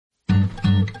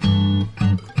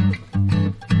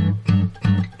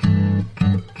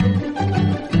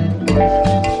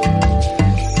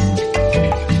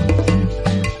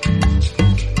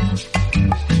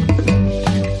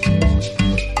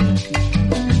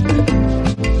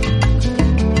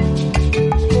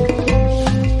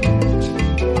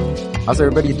How's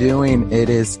everybody doing? It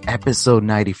is episode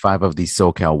 95 of the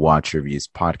SoCal Watch Reviews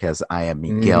podcast. I am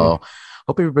Miguel.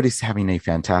 Hope everybody's having a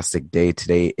fantastic day.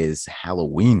 Today is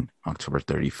Halloween, October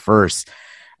 31st.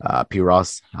 P.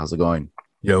 Ross, how's it going?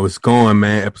 Yo, it's going,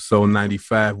 man. Episode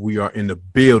 95. We are in the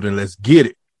building. Let's get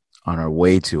it. On our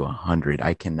way to 100.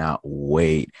 I cannot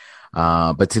wait.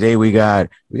 But today we got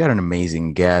an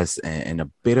amazing guest and a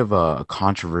bit of a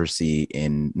controversy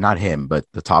in not him, but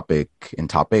the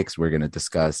topics we're going to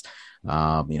discuss.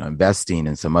 Investing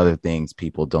and some other things.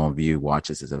 People don't view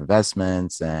watches as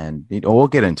investments, and we'll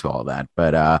get into all that.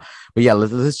 But yeah,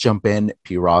 let's jump in.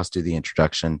 P. Ross, do the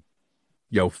introduction.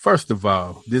 Yo, first of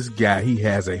all, this guy, he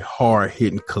has a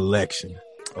hard-hitting collection.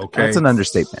 Okay, that's an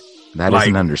understatement. That is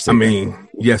an understatement. I mean,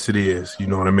 yes, it is. You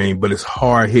know what I mean? But it's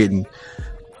hard-hitting.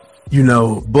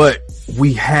 But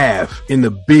we have in the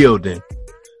building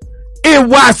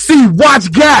NYC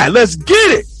Watch Guy. Let's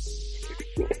get it.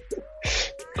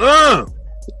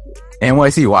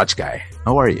 NYC Watch Guy.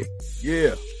 How are you?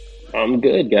 Yeah, I'm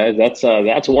good, guys. That's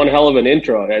one hell of an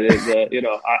intro.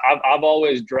 I've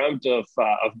always dreamt of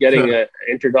getting an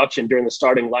introduction during the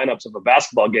starting lineups of a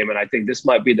basketball game, and I think this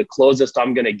might be the closest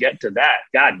I'm going to get to that.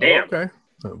 God damn. Okay.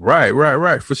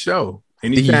 Right. For sure.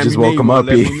 Anytime you just woke him up,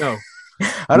 let me know.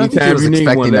 I don't think he was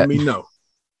expecting that. Let me know.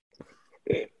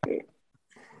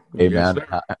 Hey, man.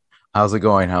 How's it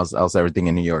going? How's everything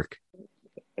in New York?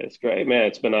 It's great,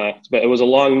 man. It was a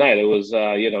long night. It was,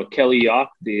 Kelly Yock,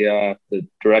 the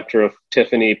director of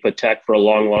Tiffany Patek for a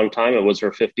long, long time. It was her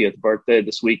 50th birthday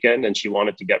this weekend, and she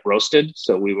wanted to get roasted.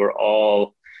 So we were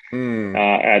all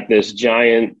at this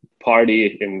giant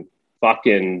party in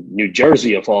fucking New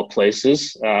Jersey, of all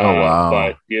places. Wow.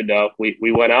 But,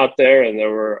 we went out there, and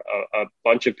there were a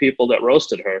bunch of people that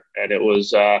roasted her, and it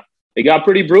was... it got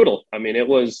pretty brutal. I mean, it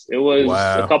was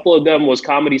wow. A couple of them was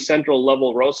Comedy Central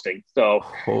level roasting. So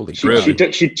holy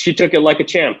she took it like a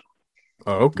champ.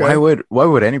 Oh, okay. Why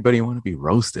would anybody want to be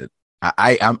roasted?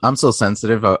 I'm so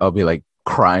sensitive. I'll be like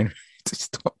crying.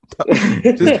 Just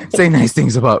say nice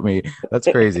things about me. That's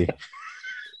crazy.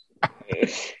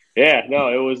 Yeah, no,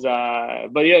 it was.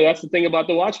 But yeah, that's the thing about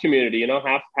the watch community.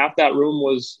 Half that room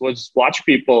was watch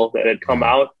people that had come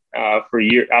out after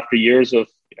years of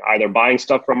either buying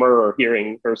stuff from her or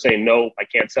hearing her saying, no, I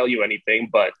can't sell you anything.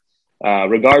 But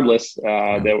regardless,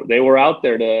 they were out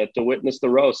there to witness the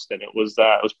roast, and it was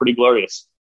pretty glorious.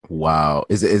 Wow.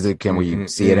 Is it, can we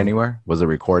see it anywhere? Was it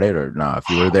recorded or no? If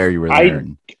you were there, you were there.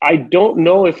 I don't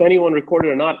know if anyone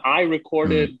recorded or not. I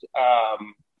recorded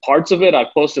parts of it. I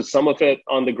posted some of it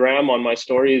on the gram on my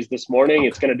stories this morning. Okay.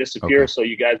 It's going to disappear. Okay. So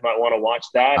you guys might want to watch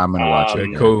that. I'm going to watch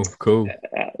it. Cool.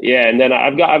 Yeah. And then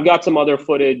I've got some other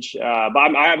footage,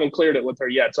 but I haven't cleared it with her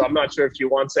yet. So I'm not sure if she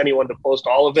wants anyone to post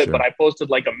all of it, but I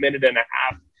posted like a minute and a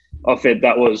half of it.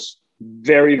 That was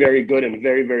very, very good and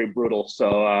very, very brutal.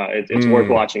 So it's worth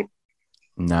watching.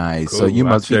 Nice. Cool. So you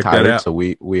must be tired. So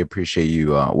we appreciate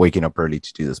you waking up early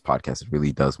to do this podcast. It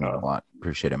really does mean a lot.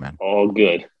 Appreciate it, man. All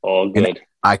good. And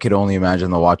I could only imagine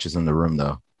the watches in the room,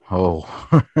 though. Oh,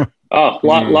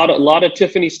 lot of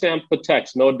Tiffany stamped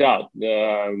Pateks, no doubt.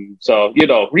 So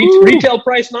retail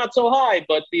price not so high,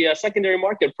 but the secondary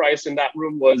market price in that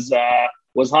room was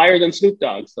higher than Snoop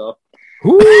Dogg. So,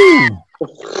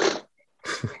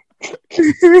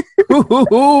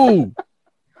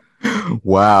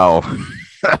 wow,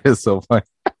 that is so funny.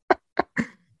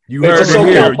 You heard it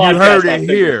here. You heard it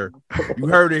here. You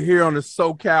heard it here on the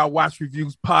SoCal Watch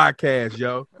Reviews podcast,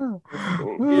 yo.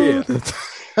 Yeah,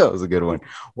 that was a good one.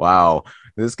 Wow,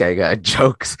 this guy got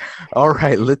jokes. All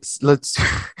right, let's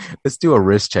do a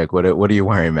wrist check. What are you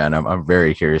wearing, man? I'm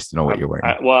very curious to know what you're wearing.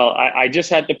 I just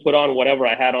had to put on whatever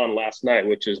I had on last night,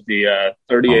 which is the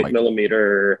 38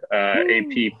 millimeter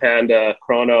AP Panda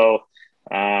Chrono.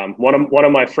 One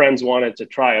of my friends wanted to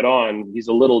try it on. He's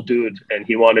a little dude, and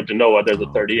he wanted to know whether the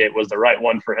 38 was the right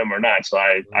one for him or not. So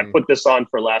I put this on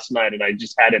for last night, and I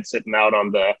just had it sitting out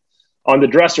on the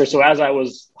dresser. So as I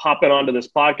was hopping onto this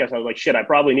podcast, I was like, shit, I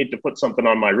probably need to put something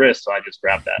on my wrist. So I just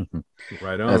grabbed that.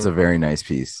 Right on. That's a very nice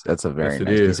piece. That's a very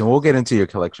nice piece. And we'll get into your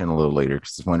collection a little later,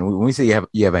 because when we say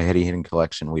you have a heady hitting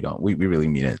collection, we really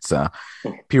mean it. So,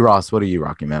 P. Ross, what are you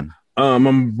rocking, man?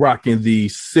 I'm rocking the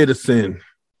Citizen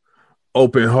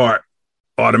Open Heart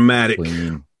Automatic.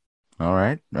 Clean. All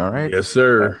right. Yes,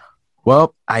 sir.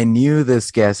 Well, I knew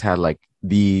this guest had like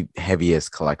the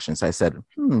heaviest collection. So I said,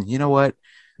 you know what?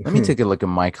 Let me take a look at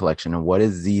my collection and what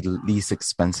is the least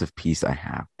expensive piece I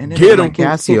have. And then my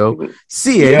Casio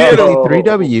CA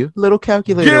 3W little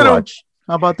calculator watch.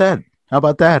 How about that? How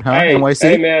about that, huh? Hey,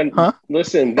 NYC? man, Huh?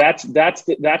 listen, that's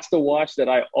the watch that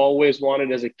I always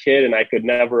wanted as a kid and I could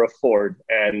never afford.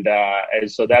 And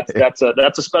so that's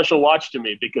a special watch to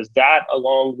me because that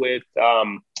along with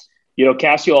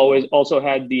Casio always also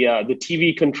had the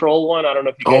TV control one. I don't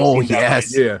know if you guys Oh, seen that, but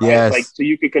yes. Yeah. right, like Yes. so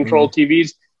you could control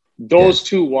TVs. Those Yes.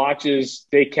 two watches,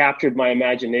 they captured my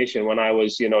imagination when I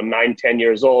was, 9, 10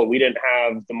 years old. We didn't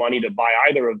have the money to buy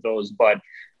either of those, but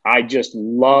I just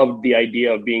loved the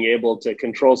idea of being able to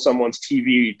control someone's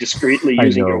TV discreetly I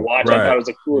using your know. watch. I thought Right. it was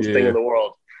the coolest thing in Yeah. the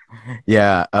world.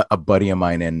 Yeah, a buddy of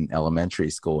mine in elementary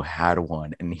school had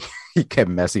one, and he kept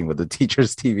messing with the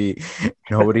teacher's TV.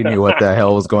 Nobody knew what the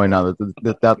hell was going on.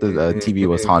 They thought the TV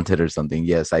was Mhm. haunted or something.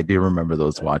 Yes, I do remember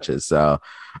those watches. So,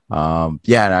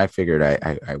 yeah, and I figured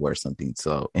I wear something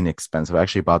so inexpensive. I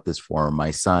actually bought this for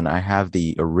my son. I have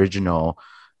the original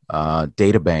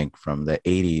data bank from the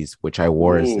 80s, which I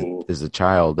wore Ooh, as a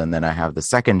child, and then I have the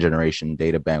second generation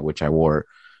data bank, which I wore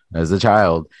as a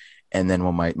child. And then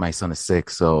when my son is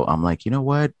 6, so I'm like, you know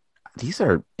what? These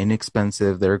are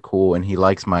inexpensive. They're cool. And he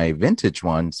likes my vintage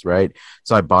ones, right?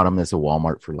 So I bought them as a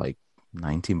Walmart for like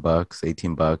 $19,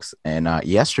 $18. And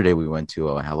yesterday we went to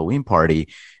a Halloween party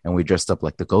and we dressed up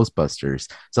like the Ghostbusters.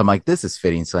 So I'm like, this is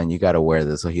fitting, son. You got to wear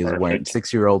this. So he was wearing, perfect.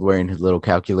 6-year-old wearing his little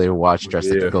calculator watch dressed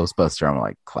like a Yeah. Ghostbuster. I'm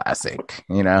like, classic,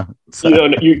 you know? So,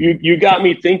 You got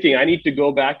me thinking. I need to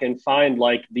go back and find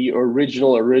like the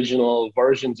original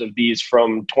versions of these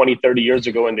from 20, 30 years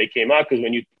ago when they came out. Because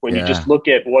when you just yeah. look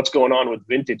at what's going on with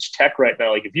vintage tech right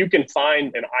now, like if you can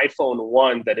find an iPhone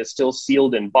 1 that is still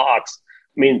sealed in box,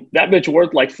 I mean that bitch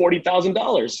worth like Are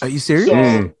 $40,000. you serious? So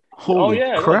Mm. oh Holy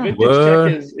yeah, no, crap. vintage tech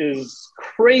What? is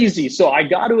crazy. So I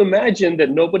got to imagine that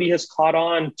nobody has caught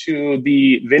on to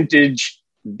the vintage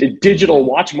the digital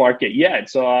watch market yet.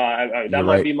 So You're that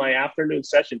might right. be my afternoon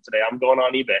session today. I'm going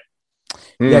on eBay.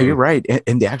 Yeah, you're Mm. right.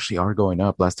 And they actually are going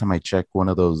up. Last time I checked one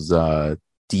of those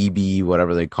DB,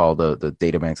 whatever they call the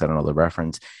data banks, I don't know the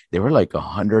reference, they were like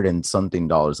 100 and something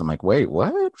dollars. I'm like, wait,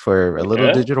 what? For a little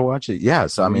Yeah, digital watch? Yeah.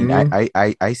 So I mean, I Mhm. I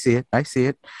I, I see it. I see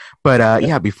it. But yeah.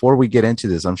 yeah, before we get into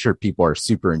this, I'm sure people are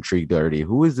super intrigued already.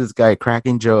 Who is this guy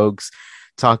cracking jokes,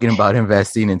 talking about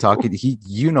investing and talking?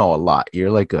 You know a lot.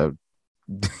 You're like a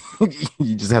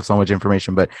you just have so much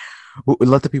information, but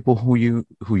let the people who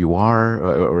you are,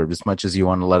 or as much as you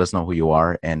want to let us know who you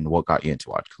are and what got you into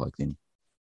watch collecting.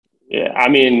 Yeah, I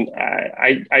mean,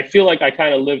 I feel like I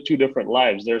kind of live two different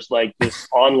lives. There's like this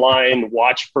online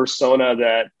watch persona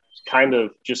that kind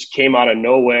of just came out of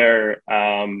nowhere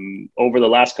over the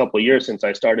last couple of years since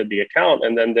I started the account,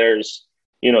 and then there's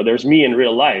me in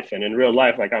real life, and in real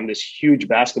life, like I'm this huge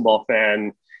basketball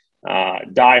fan,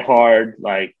 die hard,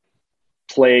 like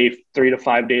play 3 to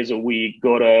 5 days a week,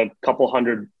 go to a couple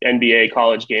hundred NBA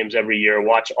college games every year,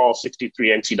 watch all 63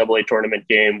 NCAA tournament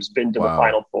games, been to the Wow.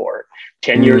 Final Four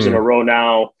 10 years in a Mm. row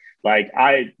now. Like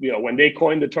when they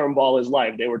coined the term ball is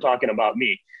life, they were talking about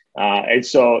me. And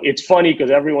so it's funny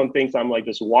because everyone thinks I'm like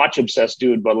this watch obsessed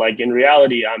dude, but like in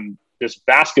reality, I'm this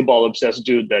basketball obsessed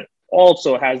dude that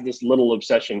also has this little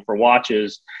obsession for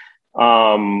watches.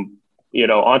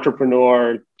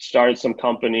 Entrepreneur, started some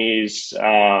companies,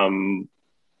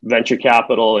 venture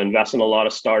capital, invest in a lot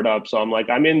of startups. So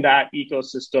I'm in that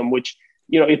ecosystem, which,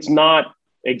 it's not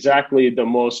exactly the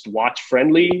most watch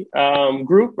friendly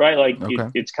group, right? Like Okay.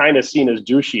 it's kind of seen as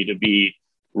douchey to be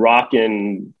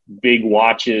rocking big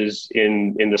watches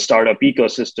in the startup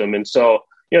ecosystem. And so,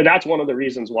 that's one of the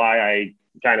reasons why I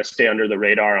kind of stay under the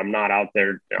radar. I'm not out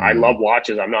there. I love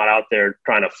watches. I'm not out there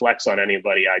trying to flex on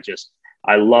anybody.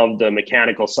 I love the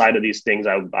mechanical side of these things.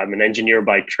 I'm an engineer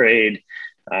by trade.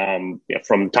 From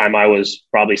the time I was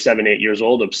probably 7, 8 years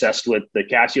old, obsessed with the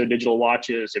Casio digital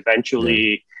watches.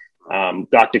 Eventually,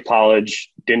 got to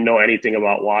college, didn't know anything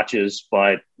about watches,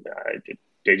 but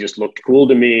they just looked cool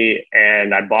to me.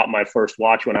 And I bought my first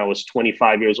watch when I was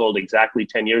 25 years old, exactly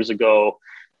 10 years ago.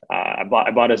 I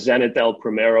bought a Zenith El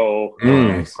Primero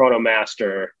Nice.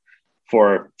 Chronomaster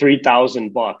for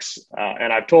 $3,000.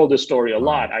 And I've told this story a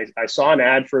lot. I saw an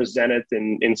ad for a Zenith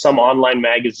in some online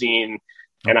magazine.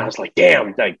 And I was like,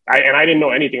 damn, I didn't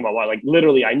know anything about watch. Like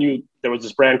literally I knew there was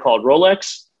this brand called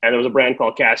Rolex and there was a brand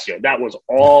called Casio. That was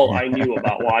all I knew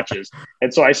about watches.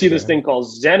 And so I see this thing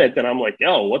called Zenith and I'm like,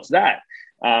 yo, what's that?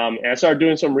 And I started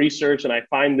doing some research and I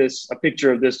find a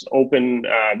picture of this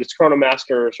this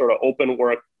Chronomaster sort of open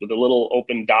work with a little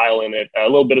open dial in it. A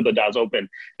little bit of the dial's open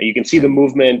and you can see the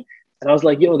movement. And I was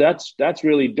like, that's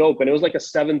really dope. And it was like a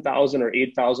 $7,000 or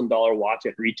 $8,000 watch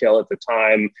at retail at the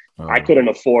time. I couldn't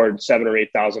afford $7,000 or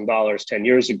 $8,000 10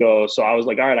 years ago. So I was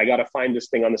like, all right, I got to find this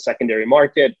thing on the secondary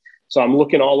market. So I'm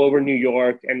looking all over New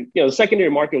York, and the secondary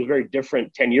market was very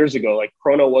different 10 years ago. Like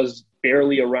Chrono was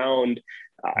barely around.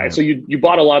 So you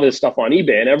bought a lot of this stuff on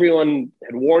eBay, and everyone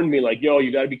had warned me like, yo,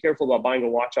 you got to be careful about buying a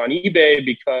watch on eBay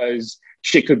because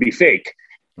shit could be fake.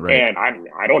 Right. And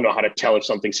I don't know how to tell if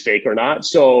something's fake or not.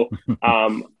 So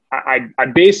I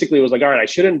basically was like, all right, I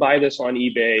shouldn't buy this on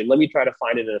eBay. Let me try to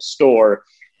find it in a store.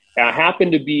 And I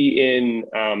happened to be in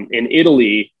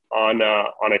Italy on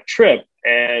a trip,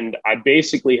 and I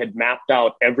basically had mapped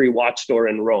out every watch store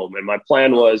in Rome. And my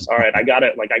plan was, all right, I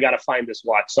gotta find this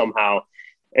watch somehow.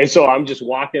 And so I'm just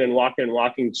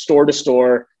walking store to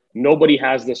store. Nobody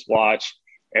has this watch.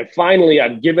 And finally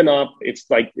I've given up. It's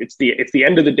the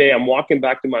end of the day. I'm walking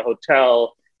back to my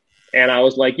hotel, and I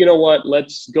was like, you know what?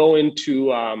 Let's go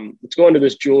into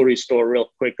this jewelry store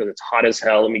real quick because it's hot as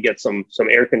hell. Let me get some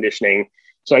air conditioning.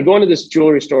 So I go into this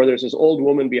jewelry store. There's this old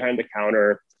woman behind the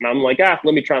counter, and I'm like, let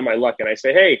me try my luck. And I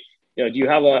say, hey, do you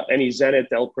have any Zenith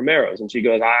El Primeros? And she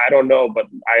goes, I don't know, but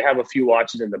I have a few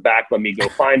watches in the back. Let me go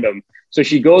find them. So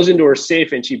she goes into her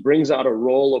safe and she brings out a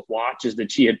roll of watches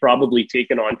that she had probably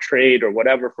taken on trade or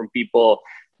whatever from people.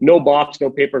 No box, no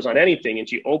papers on anything. And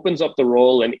she opens up the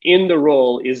roll, and in the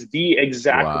roll is the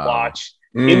exact watch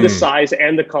in the size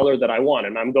and the color that I want.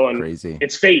 And I'm going, crazy.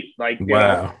 It's fate. Like,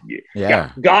 wow.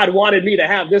 God wanted me to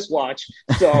have this watch.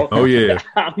 So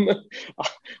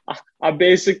I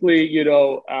basically,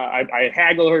 I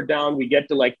haggle her down. We get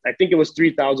to I think it was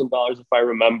 $3,000 if I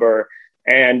remember.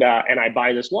 And I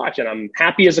buy this watch, and I'm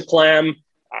happy as a clam.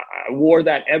 I wore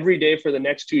that every day for the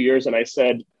next 2 years. And I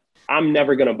said, I'm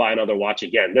never going to buy another watch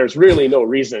again. There's really no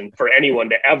reason for anyone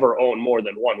to ever own more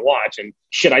than one watch. And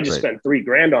shit, I just spent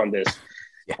 $3,000 on this.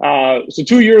 So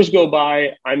 2 years go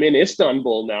by. I'm in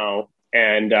Istanbul now,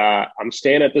 and I'm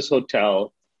staying at this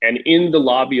hotel. And in the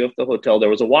lobby of the hotel, there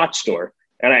was a watch store.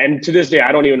 And to this day,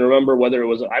 I don't even remember whether it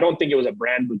was, I don't think it was a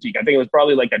brand boutique. I think it was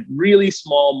probably like a really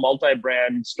small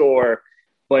multi-brand store,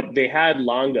 but they had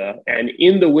Lange. And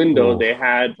in the window, they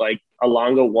had like a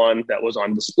Lange 1 that was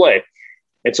on display.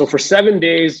 And so for 7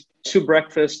 days to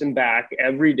breakfast and back,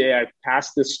 every day I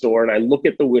pass this store and I look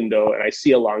at the window and I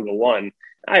see a Lange 1.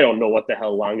 I don't know what the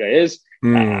hell Lange is.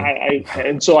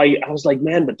 And so I was like,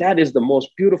 man, but that is the most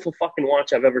beautiful fucking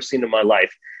watch I've ever seen in my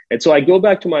life. And so I go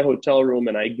back to my hotel room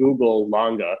and I Google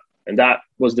Lange. And that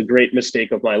was the great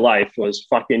mistake of my life, was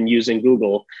fucking using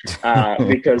Google,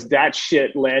 because that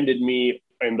shit landed me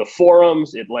in the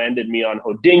forums. It landed me on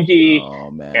Hodinkee.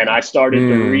 And I started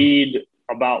to read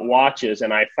about watches,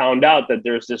 and I found out that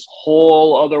there's this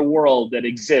whole other world that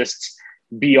exists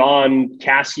beyond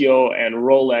Casio and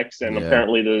Rolex and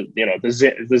apparently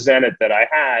the Zenith that I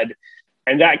had.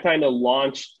 And that kind of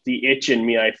launched the itch in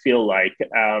me, I feel like.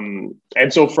 And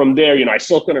so from there, I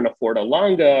still couldn't afford a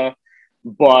Lange,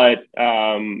 but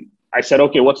I said,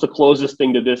 okay, what's the closest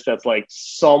thing to this that's like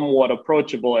somewhat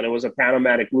approachable? And it was a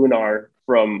Panamatic Lunar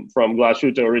from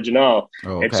Glashütte Original.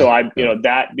 And so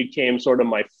that became sort of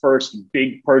my first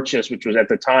big purchase, which was at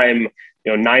the time,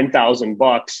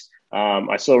 $9,000.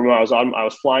 I still remember I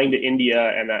was flying to India,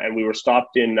 and we were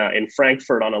stopped in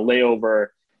Frankfurt on a layover,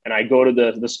 and I go to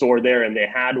the store there, and they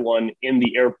had one in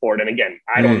the airport. And again,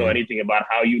 I don't know anything about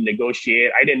how you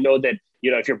negotiate. I didn't know that,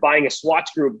 if you're buying a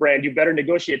Swatch Group brand, you better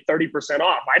negotiate 30%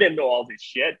 off. I didn't know all this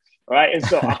shit. Right. And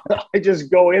so I just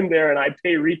go in there and I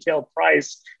pay retail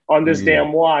price on this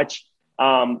damn watch.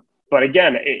 But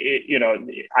again,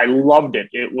 I loved it.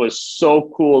 It was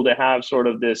so cool to have sort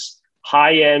of this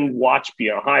high-end watch,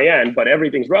 high-end, but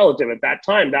everything's relative. At that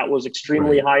time, that was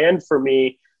extremely high-end for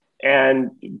me,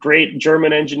 and great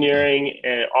German engineering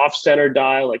and off-center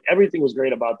dial. Like, everything was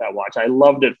great about that watch. I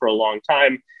loved it for a long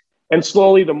time. And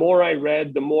slowly, the more I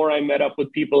read, the more I met up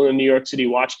with people in the New York City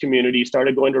watch community,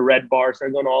 started going to Red Bar,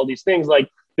 started going to all these things. Like,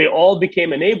 they all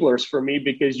became enablers for me,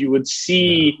 because you would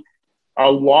see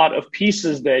a lot of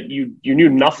pieces that you knew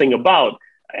nothing about.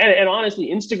 And honestly,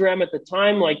 Instagram at the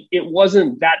time, like, it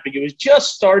wasn't that big. It was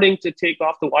just starting to take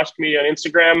off, the watch community on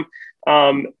Instagram.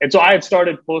 And so I had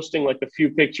started posting like a few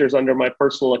pictures under my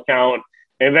personal account.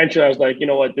 And eventually I was like, you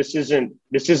know what, this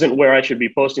isn't where I should be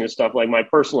posting this stuff. Like, my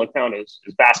personal account is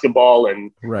basketball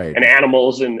and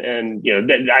animals. And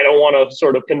I don't want to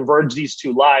sort of converge these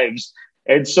two lives.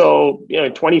 And so,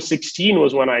 2016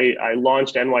 was when I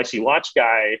launched NYC Watch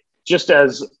Guy, just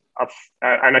as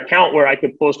an account where I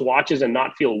could post watches and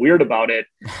not feel weird about it,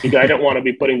 because I didn't want to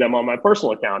be putting them on my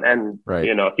personal account. And,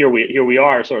 here we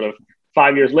are sort of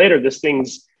 5 years later,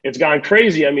 it's gone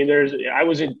crazy. I mean, I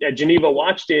was at Geneva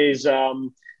Watch Days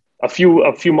a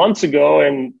few months ago,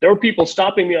 and there were people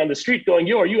stopping me on the street going,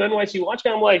 yo, are you NYC Watch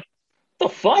Guy? I'm like, the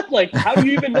fuck? Like, how do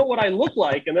you even know what I look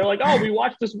like? And they're like, oh, we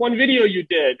watched this one video you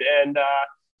did. And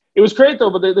It was great though,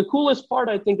 but the coolest part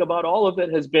I think about all of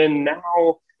it has been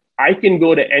now I can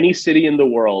go to any city in the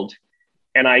world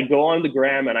and I go on the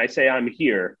gram and I say I'm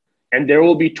here, and there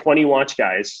will be 20 watch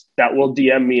guys that will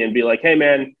DM me and be like, hey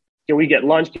man, can we get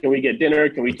lunch? Can we get dinner?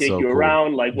 Can we take you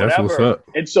around? Like whatever. That's what's up.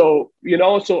 And so,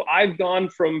 so I've gone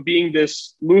from being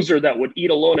this loser that would eat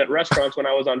alone at restaurants when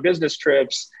I was on business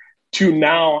trips to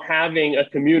now having a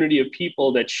community of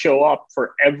people that show up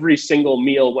for every single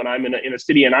meal when I'm in a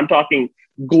city. And I'm talking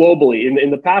globally. In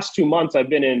the past 2 months, I've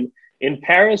been in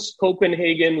Paris,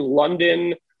 Copenhagen,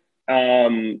 London,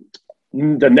 the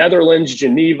Netherlands,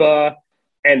 Geneva,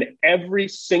 and every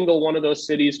single one of those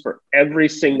cities, for every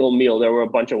single meal, there were a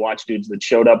bunch of watch dudes that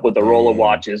showed up with a roll of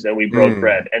watches, and we broke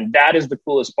bread. And that is the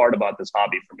coolest part about this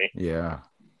hobby for me. Yeah.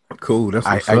 Cool. That's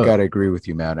I gotta agree with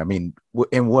you, man. I mean,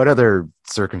 in what other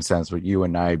circumstance would you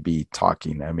and I be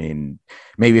talking? I mean,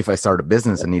 maybe if I start a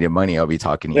business and needed money, I'll be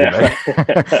talking to you.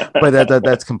 Yeah. But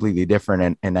that's completely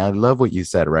different. And I love what you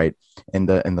said, right? In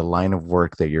the line of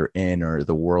work that you're in, or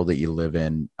the world that you live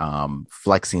in,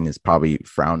 flexing is probably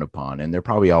frowned upon, and they're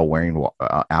probably all wearing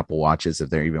Apple watches if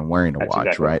they're even wearing a watch,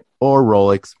 exactly. Right? Or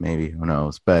Rolex, maybe, who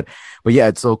knows? But yeah,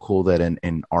 it's so cool that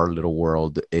in our little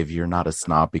world, if you're not a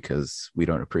snob, because we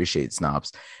don't appreciate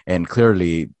snobs, and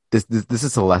clearly this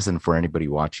is a lesson for anybody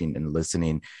watching and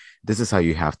listening. This is how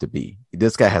you have to be.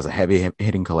 This guy has a heavy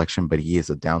hitting collection, but he is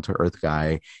a down to earth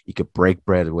guy. He could break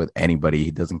bread with anybody.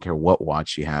 He doesn't care what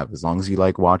watch you have. As long as you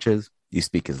like watches, you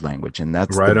speak his language. And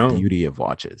that's right, the beauty of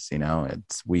watches.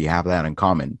 We have that in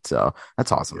common. So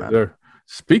that's awesome, man. Sure.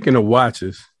 Speaking of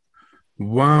watches,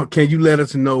 can you let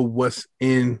us know what's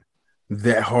in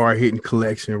that hard hitting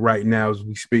collection right now as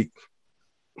we speak?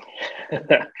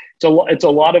 It's a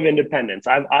lot of independence.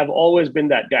 I've always been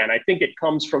that guy. And I think it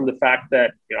comes from the fact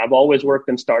that I've always worked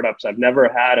in startups. I've never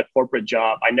had a corporate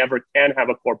job. I never can have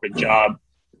a corporate job.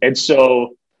 And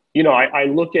so, I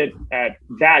look at that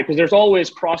because there's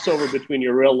always crossover between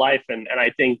your real life and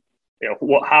I think,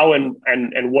 how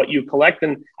and what you collect.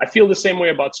 And I feel the same way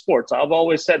about sports. I've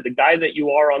always said the guy that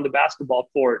you are on the basketball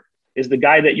court is the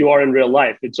guy that you are in real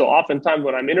life. And so oftentimes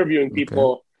when I'm interviewing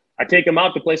people, I take them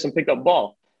out to play some pickup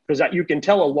ball, because you can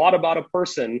tell a lot about a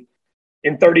person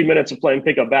in 30 minutes of playing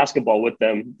pickup basketball with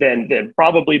them than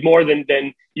probably more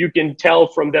than you can tell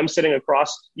from them sitting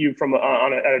across you from at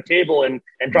a table and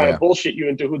trying to bullshit you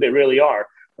into who they really are.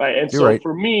 Right. And so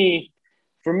for me,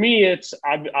 it's,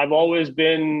 I've always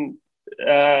been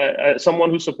someone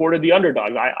who supported the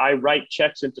underdog. I write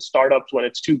checks into startups when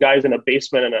it's two guys in a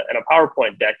basement and a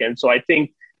PowerPoint deck. And so I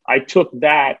think I took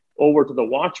that over to the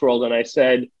watch world and I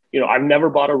said, I've never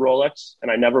bought a Rolex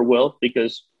and I never will,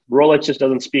 because Rolex just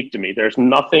doesn't speak to me. There's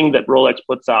nothing that Rolex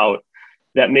puts out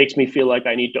that makes me feel like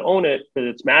I need to own it, because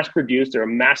it's mass produced. They're a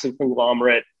massive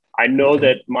conglomerate. I know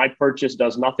that my purchase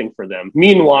does nothing for them.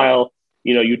 Meanwhile,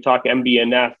 you talk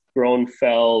MB&F,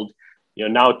 Kronfeld,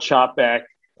 now Chopek,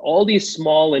 all these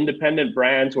small independent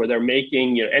brands where they're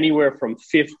making anywhere from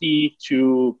 50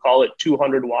 to call it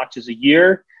 200 watches a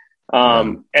year.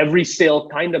 Every sale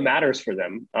kind of matters for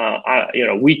them.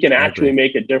 We can actually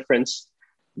make a difference.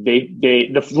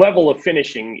 The level of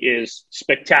finishing is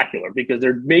spectacular because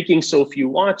they're making so few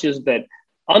watches that,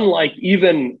 unlike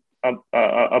even a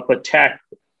Patek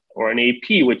or an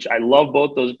AP, which I love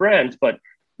both those brands, but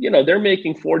they're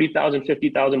making 40,000,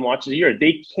 50,000 watches a year.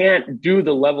 They can't do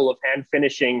the level of hand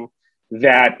finishing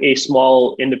that a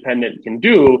small independent can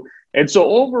do. And so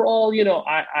overall,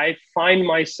 I find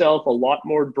myself a lot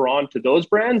more drawn to those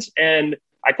brands. And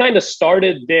I kind of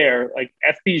started there. Like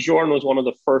FP Journe was one of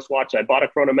the first watches. I bought a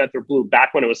Chronometre Blue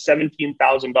back when it was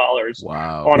 $17,000.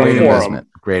 Wow. On Great a forum. investment.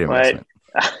 Great investment.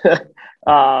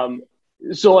 Right?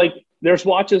 So there's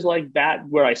watches like that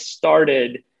where I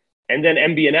started. And then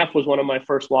MB&F was one of my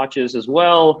first watches as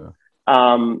well.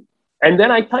 And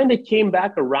then I kind of came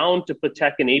back around to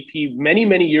Patek and AP many,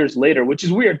 many years later, which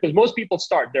is weird because most people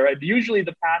start there. Usually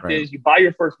the path is you buy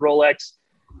your first Rolex,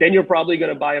 then you're probably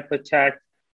going to buy a Patek,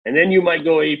 and then you might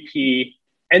go AP.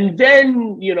 And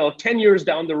then, 10 years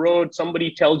down the road, somebody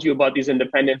tells you about these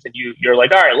independents and you're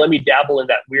like, all right, let me dabble in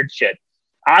that weird shit.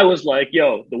 I was like,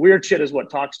 the weird shit is what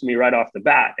talks to me right off the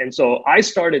bat. And so I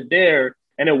started there.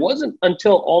 And it wasn't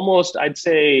until almost, I'd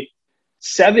say,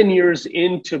 7 years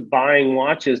into buying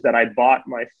watches that I bought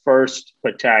my first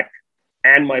Patek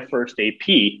and my first AP.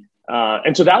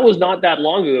 And so that was not that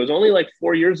long ago. It was only like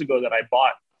 4 years ago that I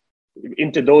bought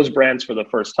into those brands for the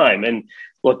first time. And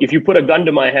look, if you put a gun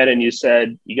to my head and you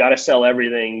said, you got to sell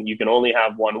everything, you can only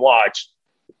have one watch,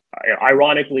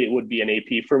 ironically, it would be an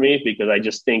AP for me, because I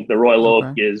just think the Royal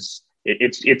Oak is,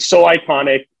 it's so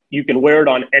iconic. You can wear it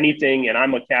on anything, and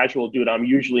I'm a casual dude. I'm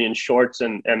usually in shorts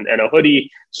and a hoodie.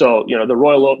 So, the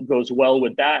Royal Oak goes well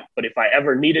with that. But if I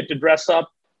ever needed to dress up,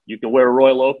 you can wear a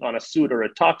Royal Oak on a suit or a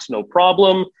tux, no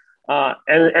problem.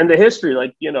 And the history,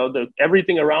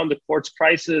 everything around the quartz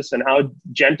crisis and how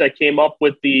Genta came up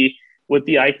with the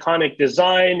iconic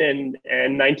design and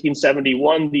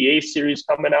 1971, the A series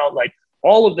coming out, like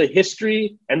all of the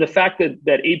history and the fact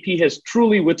that AP has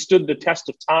truly withstood the test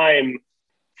of time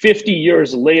 50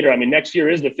 years later. I mean, next year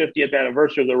is the 50th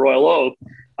anniversary of the Royal Oak,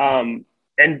 and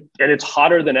it's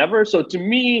hotter than ever. So to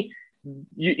me,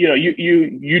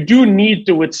 you do need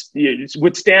to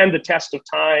withstand the test of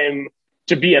time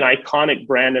to be an iconic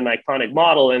brand, an iconic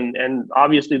model, and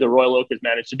obviously the Royal Oak has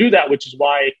managed to do that, which is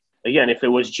why, again, if it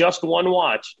was just one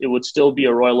watch, it would still be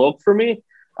a Royal Oak for me.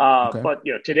 Okay. But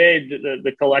today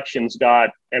the collection's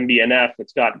got MB&F,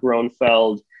 it's got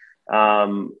Groenfeld,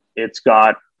 it's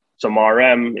got some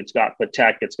RM, it's got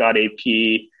Patek, it's got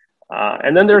AP.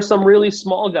 And then there's some really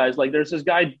small guys. Like there's this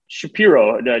guy,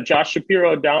 Shapiro, Josh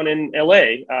Shapiro down in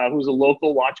LA, who's a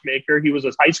local watchmaker. He was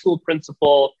a high school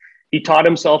principal. He taught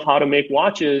himself how to make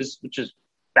watches, which is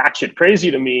batshit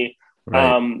crazy to me.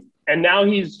 Right. And now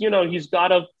he's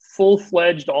got a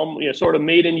full-fledged, sort of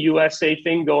made in USA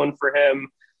thing going for him.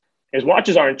 His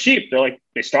watches aren't cheap.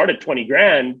 They start at 20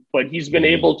 grand, but he's been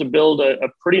able to build a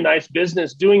pretty nice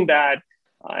business doing that.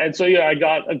 And so, I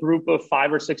got a group of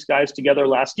 5 or 6 guys together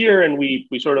last year, and we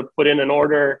sort of put in an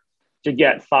order to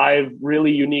get 5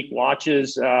 really unique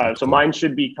watches. So mine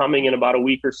should be coming in about a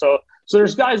week or so. So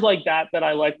there's guys like that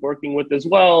I like working with as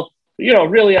well.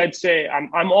 Really, I'd say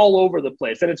I'm all over the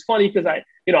place. And it's funny because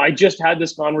I just had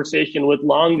this conversation with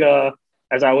Lange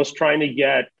as I was trying to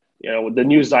get, the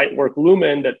new Zeitwerk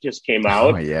Lumen that just came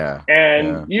out. Oh, yeah.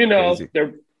 And, crazy.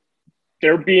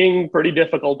 they're being pretty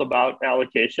difficult about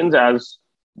allocations, as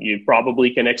you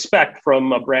probably can expect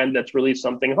from a brand that's released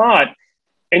something hot.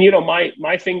 And,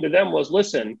 my thing to them was,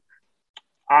 listen,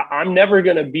 I'm never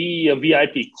going to be a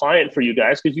VIP client for you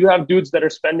guys because you have dudes that are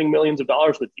spending millions of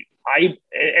dollars with you.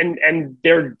 And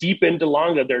they're deep into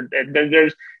Lange.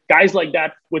 There's guys like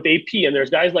that with AP, and there's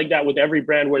guys like that with every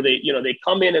brand where they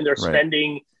come in and they're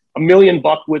spending $1 million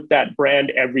with that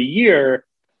brand every year.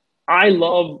 I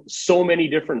love so many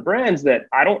different brands that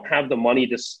I don't have the money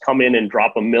to come in and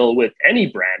drop $1 million with any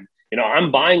brand.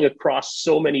 I'm buying across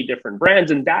so many different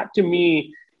brands. And that to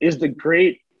me is the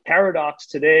great paradox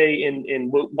today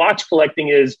in watch collecting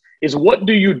is what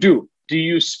do you do? Do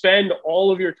you spend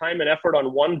all of your time and effort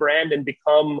on one brand and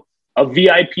become a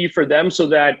VIP for them so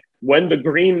that when the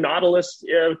green Nautilus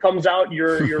comes out,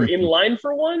 you're in line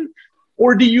for one?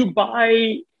 Or do you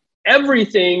buy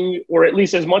everything, or at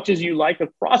least as much as you like,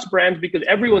 across brands, because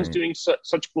everyone's doing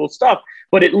such cool stuff,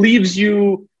 but it leaves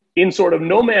you in sort of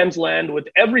no man's land with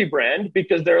every brand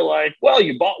because they're like, well,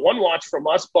 you bought one watch from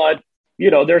us, but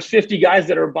there's 50 guys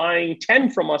that are buying 10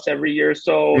 from us every year.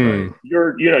 So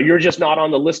you're just not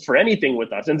on the list for anything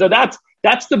with us. And so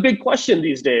that's the big question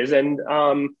these days. And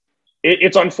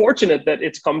it's unfortunate that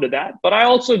it's come to that, but I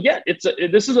also get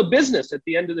this is a business. At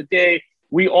the end of the day,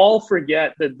 we all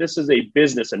forget that this is a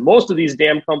business, and most of these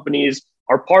damn companies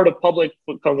are part of public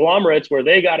conglomerates where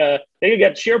they gotta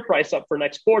get share price up for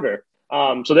next quarter.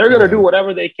 So they're going to do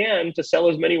whatever they can to sell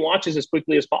as many watches as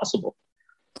quickly as possible.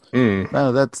 No,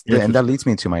 and that leads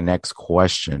me to my next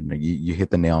question. You hit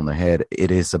the nail on the head.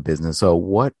 It is a business. So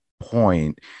what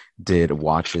point did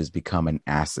watches become an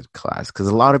asset class? Because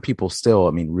a lot of people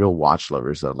still, real watch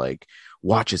lovers are like,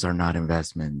 watches are not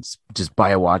investments. Just buy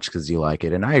a watch because you like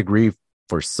it. And I agree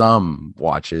for some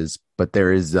watches, but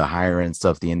there is the higher end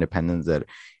stuff, the independents, that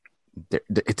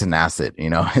it's an asset,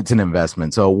 it's an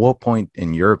investment. So at what point,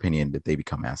 in your opinion, did they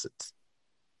become assets?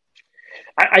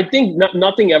 I think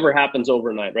nothing ever happens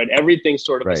overnight, right? Everything's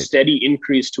sort of a steady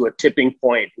increase to a tipping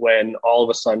point when all of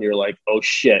a sudden you're like, oh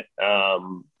shit,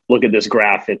 look at this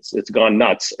graph. It's gone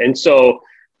nuts. And so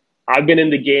I've been in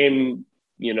the game,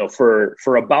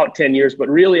 for about 10 years, but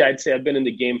really I'd say I've been in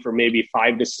the game for maybe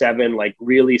 5 to 7, like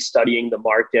really studying the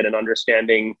market and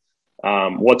understanding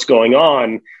what's going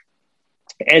on.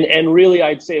 And really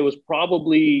I'd say it was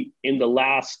probably in the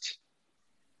last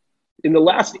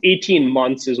 18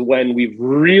 months is when we've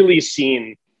really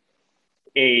seen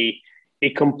a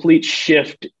complete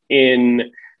shift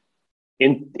in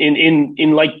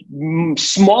like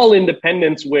small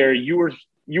independents where you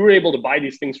were able to buy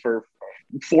these things for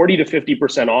 40 to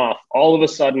 50% off. All of a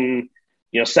sudden,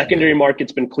 secondary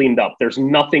market's been cleaned up. There's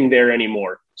nothing there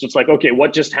anymore. So it's like, okay,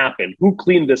 what just happened? Who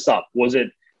cleaned this up? Was it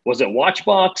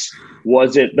Watchbox?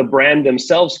 Was it the brand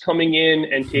themselves coming in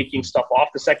and taking stuff off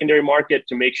the secondary market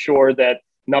to make sure that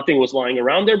nothing was lying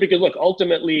around there? Because look,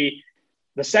 ultimately,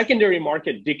 the secondary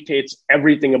market dictates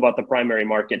everything about the primary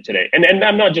market today. And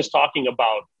I'm not just talking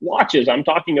about watches. I'm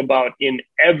talking about in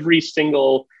every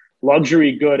single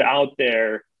luxury good out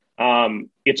there.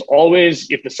 It's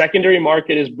always, if the secondary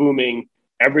market is booming,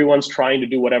 everyone's trying to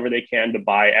do whatever they can to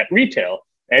buy at retail.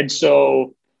 And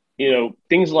so,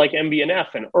 things like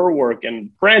MB&F and Urwerk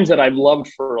and brands that I've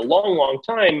loved for a long, long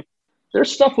time, their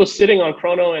stuff was sitting on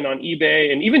Chrono and on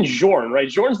eBay, and even Journe, right?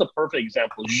 Journe's the perfect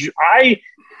example.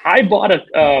 I bought a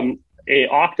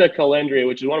Octa Calendrier,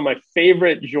 which is one of my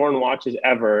favorite Journe watches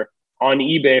ever, on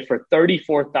eBay for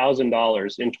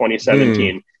 $34,000 in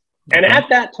 2017. And at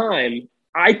that time,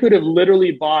 I could have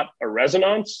literally bought a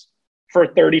Resonance for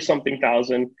 30-something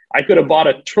thousand. I could have bought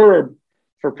a Turb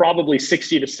for probably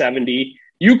 60 to 70.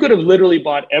 You could have literally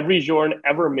bought every Journe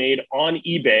ever made on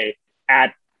eBay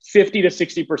at 50 to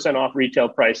 60% off retail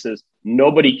prices.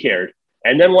 Nobody cared.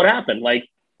 And then what happened? Like,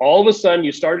 all of a sudden,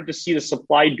 you started to see the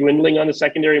supply dwindling on the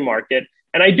secondary market.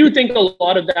 And I do think a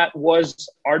lot of that was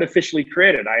artificially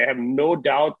created. I have no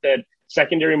doubt that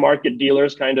secondary market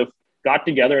dealers kind of got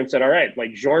together and said, all right,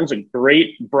 like, Journe's a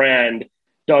great brand,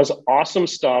 does awesome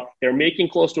stuff. They're making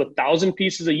close to 1,000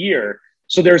 pieces a year.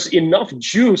 So there's enough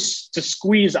juice to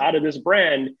squeeze out of this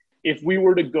brand if we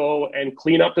were to go and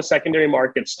clean up the secondary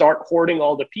market, start hoarding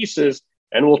all the pieces,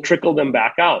 and we'll trickle them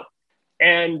back out.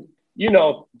 And,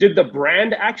 did the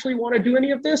brand actually want to do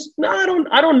any of this? No, I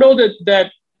don't know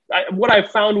what I've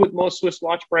found with most Swiss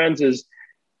watch brands is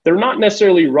they're not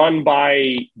necessarily run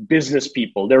by business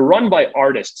people. They're run by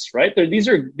artists, right? These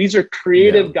are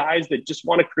creative guys that just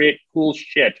want to create cool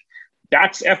shit.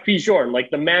 That's FP Journe. Like,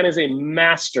 the man is a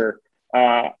master.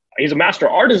 He's a master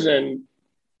artisan,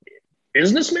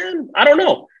 businessman. I don't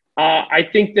know. I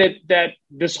think that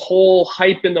this whole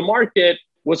hype in the market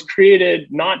was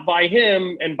created not by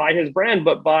him and by his brand,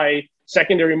 but by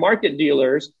secondary market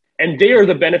dealers. And they are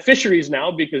the beneficiaries now,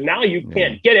 because now you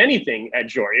can't get anything at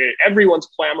Journe. Everyone's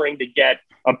clamoring to get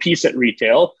a piece at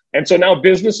retail. And so now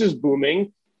business is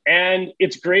booming, and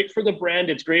it's great for the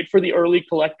brand. It's great for the early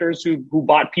collectors who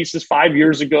bought pieces 5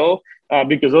 years ago,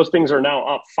 because those things are now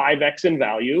up 5x in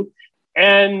value.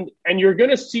 And you're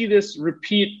going to see this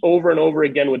repeat over and over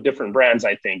again with different brands,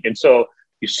 I think. And so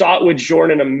you saw it with Journe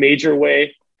in a major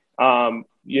way. I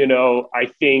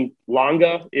think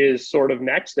Lange is sort of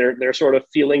next. They're sort of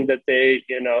feeling that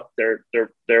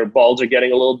their balls are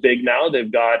getting a little big now.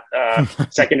 They've got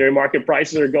secondary market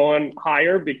prices are going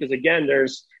higher because, again,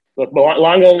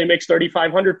 Lange only makes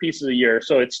 3,500 pieces a year,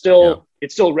 so it's still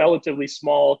relatively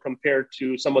small compared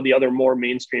to some of the other more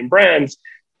mainstream brands.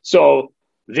 So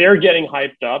they're getting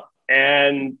hyped up,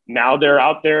 and now they're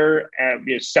out there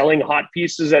selling hot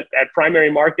pieces at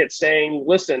primary market, saying,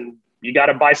 listen, you got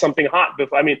to buy something hot.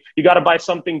 You got to buy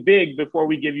something big before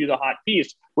we give you the hot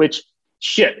piece, which,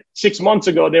 6 months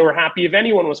ago, they were happy if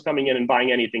anyone was coming in and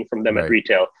buying anything from them at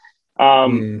retail.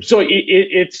 So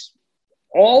it's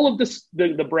all of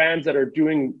the brands that are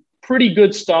doing pretty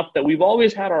good stuff that we've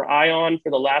always had our eye on for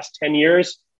the last 10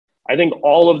 years. I think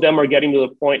all of them are getting to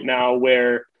the point now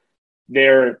where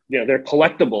they're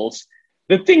collectibles.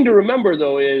 The thing to remember,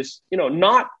 though, is,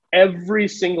 not every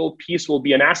single piece will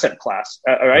be an asset class,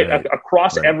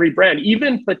 across every brand.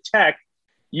 Even Patek,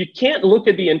 you can't look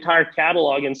at the entire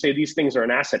catalog and say these things are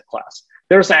an asset class.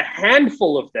 There's a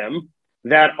handful of them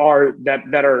that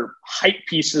are hype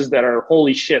pieces that are,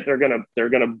 holy shit, they're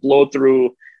gonna blow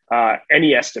through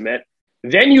any estimate.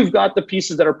 Then you've got the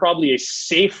pieces that are probably a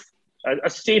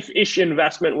safe-ish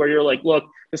investment, where you're like, look,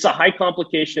 this is a high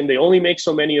complication. They only make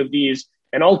so many of these,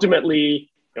 and ultimately,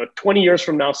 20 years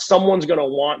from now, someone's going to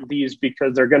want these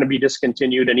because they're going to be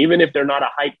discontinued. And even if they're not a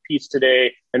hype piece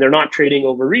today and they're not trading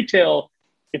over retail,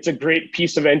 it's a great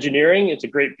piece of engineering. It's a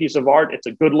great piece of art. It's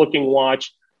a good looking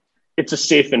watch. It's a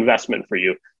safe investment for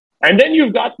you. And then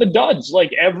you've got the duds.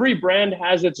 Like, every brand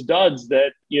has its duds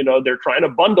that, they're trying to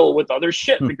bundle with other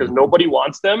shit because nobody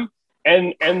wants them.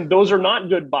 And those are not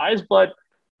good buys, but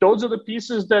those are the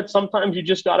pieces that sometimes you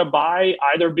just got to buy,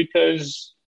 either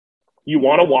because you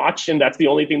want to watch and that's the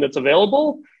only thing that's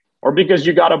available, or because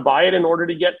you got to buy it in order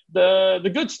to get the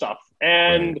good stuff.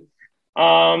 And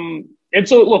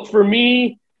so, look, for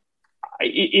me,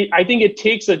 I think it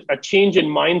takes a change in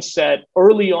mindset.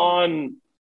 Early on,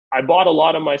 I bought a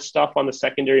lot of my stuff on the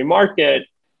secondary market,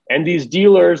 and these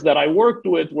dealers that I worked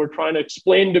with were trying to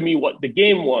explain to me what the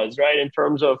game was, right? In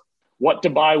terms of what to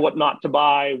buy, what not to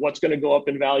buy, what's going to go up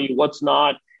in value, what's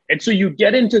not. And so you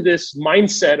get into this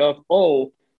mindset of,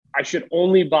 I should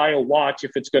only buy a watch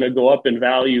if it's going to go up in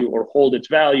value or hold its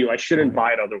value. I shouldn't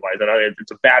buy it otherwise.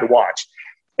 It's a bad watch.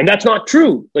 And that's not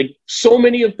true. Like, so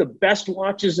many of the best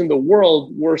watches in the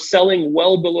world were selling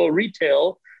well below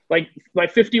retail. like my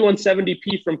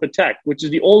 5170P from Patek, which is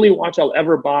the only watch I'll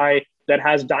ever buy that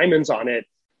has diamonds on it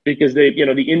because they, you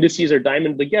know, the indices are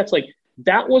diamond baguettes. Like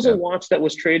that was a watch that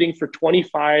was trading for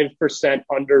 25%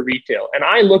 under retail. And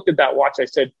I looked at that watch. I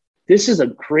said, this is a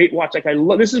great watch. Like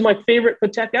this is my favorite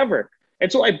Patek ever.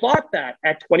 And so I bought that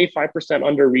at 25%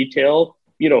 under retail,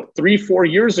 you know,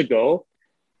 3-4 years ago.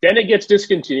 Then it gets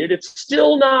discontinued. It's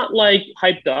still not like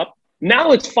hyped up.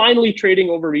 Now it's finally trading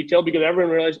over retail because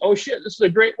everyone realized, oh shit, this is a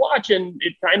great watch. And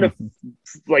it kind of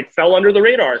like fell under the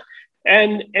radar.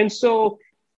 And so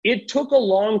it took a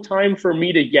long time for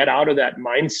me to get out of that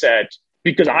mindset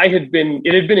because it had been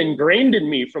ingrained in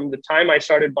me from the time I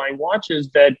started buying watches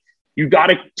that you got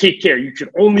to take care. You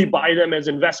should only buy them as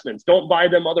investments. Don't buy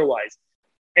them otherwise.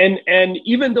 And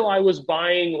even though I was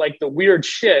buying like the weird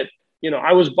shit, you know,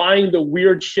 I was buying the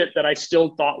weird shit that I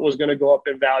still thought was going to go up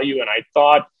in value. And I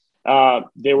thought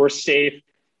they were safe.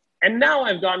 And now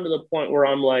I've gotten to the point where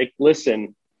I'm like,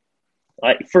 listen,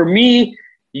 for me,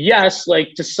 yes,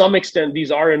 like to some extent,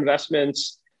 these are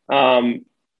investments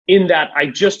in that I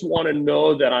just want to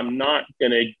know that I'm not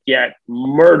going to get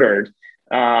murdered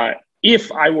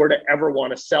if I were to ever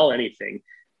want to sell anything.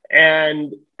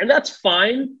 And that's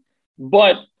fine.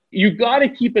 But you got to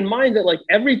keep in mind that like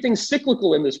everything's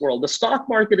cyclical in this world. The stock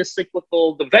market is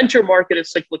cyclical. The venture market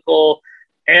is cyclical.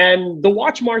 And the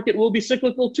watch market will be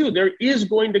cyclical too. There is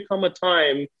going to come a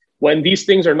time when these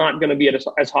things are not going to be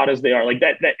as hot as they are. Like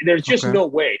that there's just no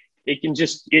way. It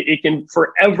can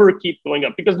forever keep going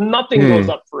up because nothing goes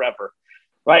up forever.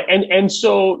 Right. And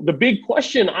so the big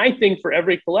question I think for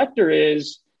every collector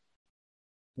is,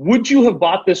 would you have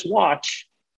bought this watch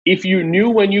if you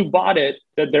knew when you bought it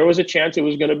that there was a chance it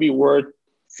was going to be worth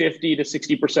 50 to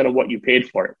 60% of what you paid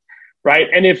for it, right?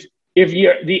 And if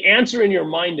the answer in your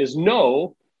mind is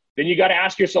no, then you got to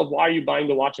ask yourself, why are you buying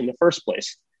the watch in the first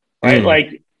place, right?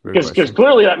 Like, because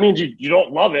clearly that means you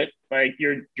don't love it. Like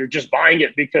you're just buying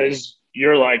it because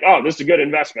you're like, oh, this is a good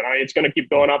investment. It's going to keep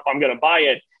going up. I'm going to buy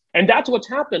it. And that's what's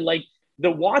happened. Like the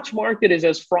watch market is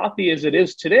as frothy as it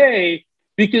is today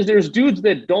because there's dudes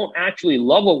that don't actually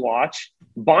love a watch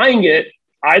buying it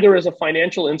either as a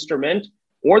financial instrument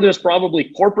or there's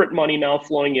probably corporate money now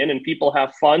flowing in and people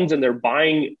have funds and they're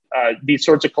buying these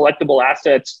sorts of collectible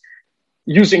assets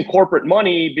using corporate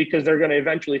money because they're going to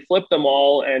eventually flip them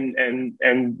all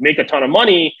and make a ton of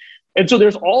money. And so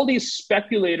there's all these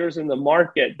speculators in the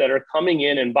market that are coming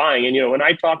in and buying. And, you know, when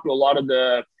I talk to a lot of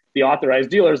the authorized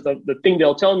dealers, the thing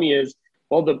they'll tell me is,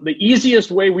 well, the easiest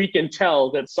way we can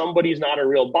tell that somebody's not a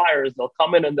real buyer is they'll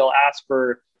come in and they'll ask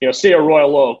for, you know, say a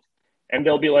Royal Oak, and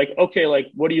they'll be like, okay, like,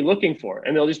 what are you looking for?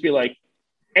 And they'll just be like,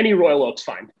 any Royal Oak's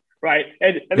fine, right?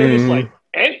 And they're just like,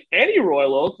 any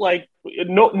Royal Oak, like,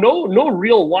 no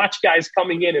real watch guys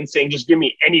coming in and saying, just give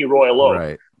me any Royal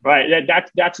Oak, right?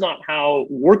 That's not how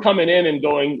we're coming in and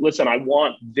going, listen, I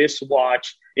want this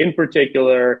watch in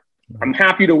particular. I'm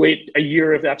happy to wait a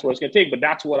year if that's what it's going to take, but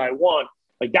that's what I want.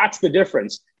 Like, that's the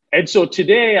difference. And so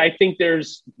today, I think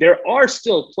there are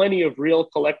still plenty of real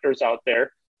collectors out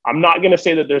there. I'm not going to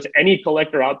say that there's any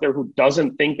collector out there who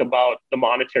doesn't think about the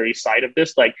monetary side of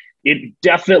this. Like, it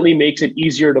definitely makes it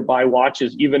easier to buy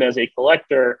watches, even as a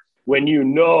collector, when you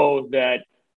know that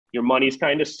your money's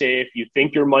kind of safe, you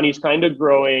think your money's kind of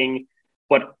growing.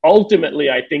 But ultimately,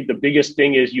 I think the biggest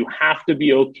thing is you have to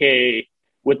be okay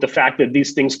with the fact that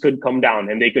these things could come down,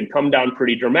 and they could come down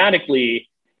pretty dramatically.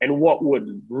 And what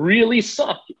would really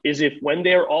suck is if when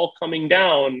they're all coming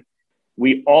down,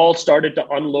 we all started to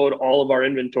unload all of our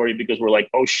inventory because we're like,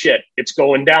 oh shit, it's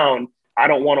going down. I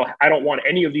don't want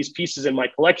any of these pieces in my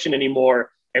collection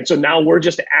anymore. And so now we're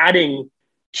just adding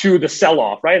to the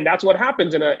sell-off, right? And that's what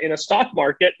happens in a stock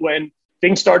market when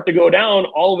things start to go down.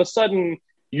 All of a sudden,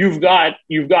 you've got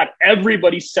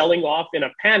everybody selling off in a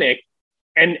panic.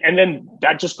 And then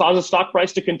that just causes stock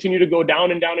price to continue to go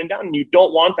down and down and down. And you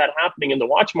don't want that happening in the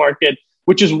watch market,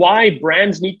 which is why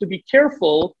brands need to be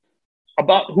careful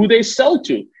about who they sell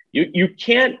to. You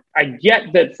can't, I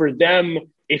get that for them,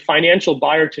 a financial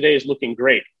buyer today is looking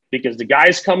great because the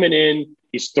guy's coming in,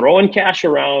 he's throwing cash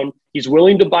around, he's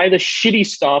willing to buy the shitty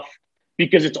stuff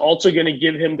because it's also going to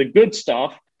give him the good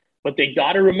stuff. But they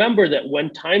got to remember that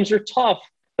when times are tough,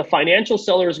 the financial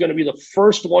seller is going to be the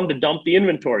first one to dump the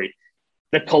inventory.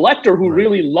 The collector who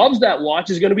really loves that watch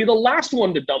is going to be the last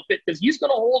one to dump it because he's going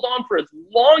to hold on for as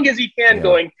long as he can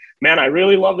going, man, I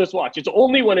really love this watch. It's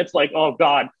only when it's like, oh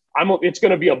God, it's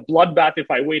going to be a bloodbath if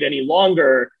I wait any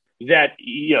longer that,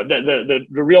 you know, the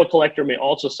real collector may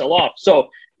also sell off. So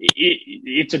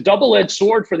it's a double-edged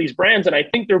sword for these brands. And I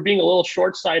think they're being a little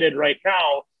short-sighted right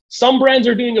now. Some brands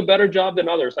are doing a better job than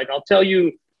others. Like I'll tell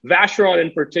you, Vacheron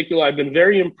in particular, I've been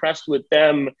very impressed with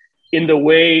them in the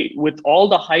way with all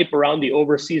the hype around the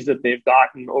overseas that they've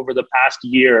gotten over the past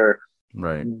year.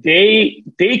 Right.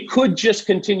 They could just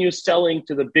continue selling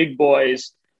to the big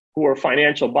boys who are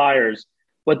financial buyers,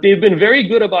 but they've been very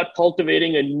good about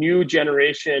cultivating a new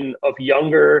generation of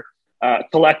younger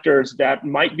collectors that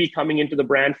might be coming into the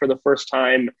brand for the first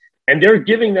time. And they're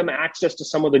giving them access to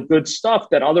some of the good stuff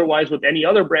that otherwise with any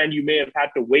other brand, you may have had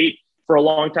to wait for a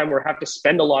long time or have to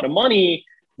spend a lot of money.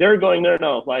 They're going,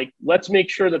 no, like, let's make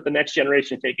sure that the next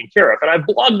generation is taken care of. And I've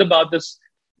blogged about this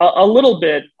a little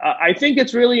bit. I think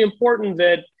it's really important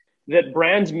that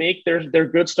brands make their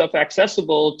good stuff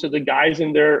accessible to the guys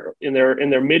in their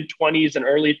mid-20s and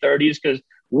early 30s, because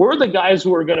we're the guys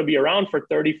who are going to be around for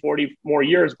 30, 40 more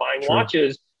years buying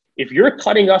watches. If you're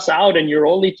cutting us out and you're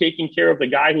only taking care of the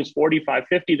guy who's 45,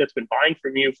 50 that's been buying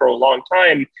from you for a long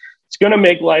time, it's going to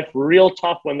make life real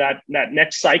tough when that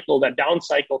next cycle, that down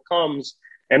cycle comes.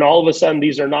 And all of a sudden,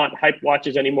 these are not hype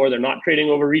watches anymore. They're not trading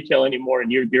over retail anymore. And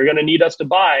you're going to need us to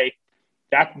buy.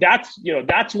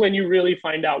 That's when you really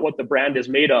find out what the brand is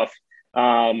made of.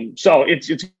 So it's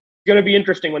going to be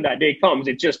interesting when that day comes.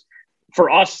 It's just, for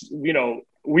us,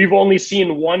 we've only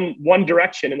seen one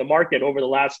direction in the market over the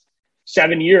last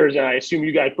 7 years. And I assume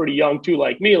you guys are pretty young too,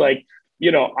 like me. Like,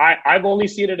 I've only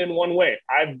seen it in one way.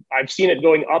 I've seen it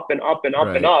going up and up and up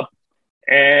and up.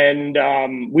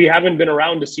 And we haven't been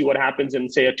around to see what happens in,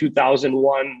 say, a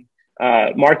 2001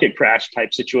 market crash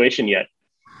type situation yet.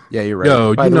 Yeah, you're right.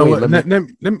 Yo, you know what? Let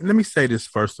me say this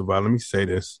first of all. Let me say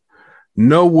this.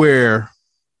 Nowhere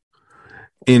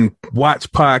in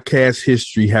watch podcast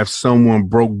history have someone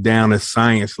broke down the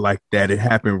science like that. It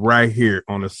happened right here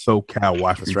on the SoCal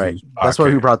Watch That's Reviews right. That's why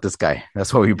we brought this guy.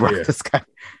 This guy.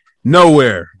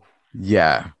 Nowhere.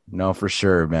 Yeah, no, for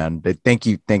sure, man. But thank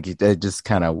you. That just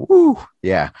kind of, woo.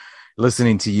 Yeah.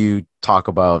 Listening to you talk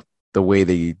about the way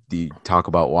that you talk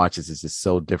about watches is just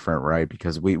so different, right?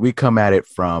 Because we come at it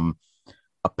from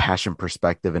a passion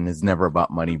perspective, and it's never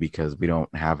about money because we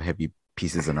don't have heavy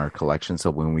pieces in our collection.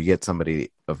 So when we get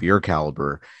somebody of your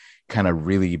caliber kind of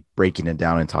really breaking it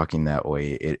down and talking that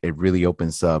way, it really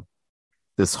opens up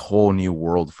this whole new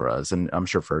world for us, and I'm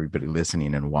sure for everybody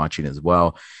listening and watching as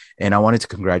well. And I wanted to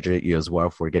congratulate you as well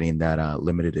for getting that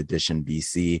limited edition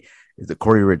BC. Is it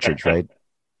Corey Richards, right?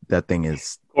 That thing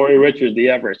is Corey Richards, the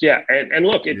Everest. Yeah. And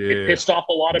look, it pissed off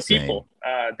a lot of people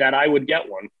that I would get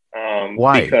one.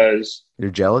 Why? Because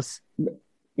you're jealous?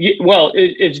 Well,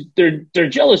 they're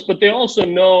jealous, but they also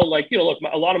know, like, look,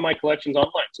 a lot of my collection's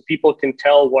online, so people can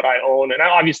tell what I own. And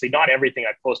obviously not everything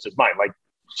I post is mine. Like,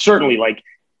 certainly, like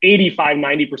 85,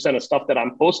 90% of stuff that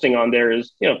I'm posting on there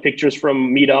is, pictures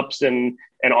from meetups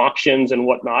and auctions and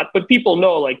whatnot. But people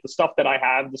know, like, the stuff that I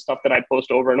have, the stuff that I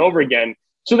post over and over again.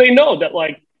 So they know that,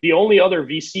 like, the only other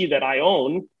VC that I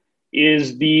own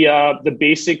is the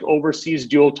basic overseas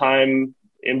dual time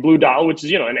in Blue Dial, which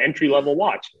is, an entry level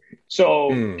watch.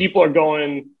 So people are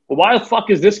going, well, why the fuck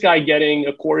is this guy getting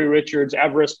a Corey Richards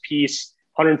Everest piece,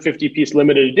 150 piece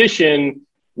limited edition,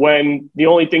 when the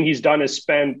only thing he's done is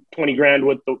spend 20 grand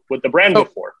with the brand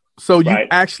before? So you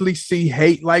actually see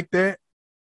hate like that?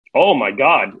 Oh my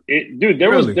God, dude! There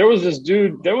was this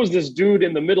dude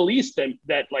in the Middle East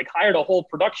that like hired a whole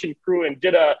production crew and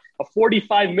did a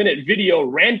 45-minute video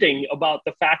ranting about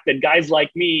the fact that guys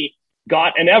like me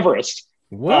got an Everest.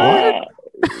 What?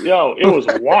 It was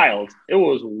wild. It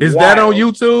was. Is that on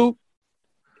YouTube?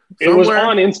 It was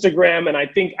on Instagram, and I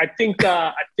think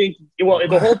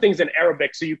the whole thing's in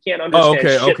Arabic, so you can't understand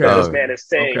shit that this man is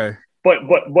saying. Okay.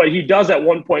 But he does at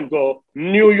one point go,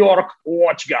 New York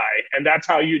watch guy, and that's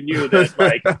how you knew that,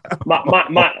 like,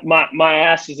 my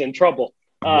ass is in trouble.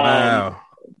 Wow.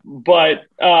 But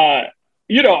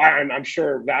I'm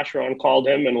sure Vacheron called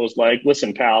him and was like,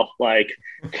 listen, pal, like,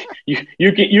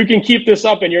 you can keep this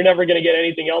up and you're never going to get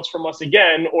anything else from us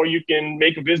again, or you can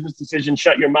make a business decision,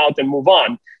 shut your mouth and move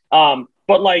on.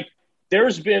 But like,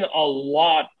 there's been a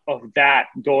lot of that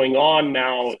going on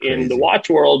now in the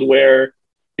watch world, where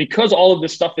because all of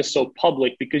this stuff is so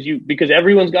public, because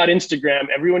everyone's got Instagram,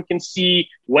 everyone can see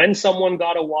when someone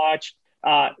got a watch.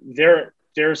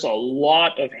 There's a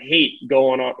lot of hate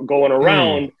going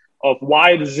around of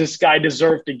why does this guy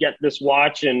deserve to get this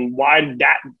watch, and why did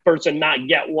that person not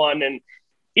get one? And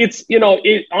it's,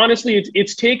 honestly,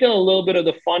 it's taken a little bit of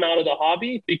the fun out of the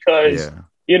hobby, because,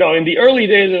 in the early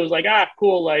days, it was like,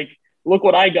 cool, like, look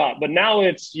what I got. But now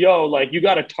it's, like, you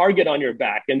got a target on your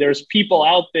back, and there's people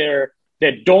out there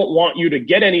that don't want you to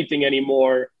get anything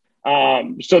anymore.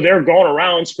 So they're going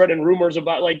around spreading rumors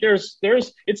about, like,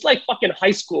 it's like fucking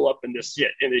high school up in this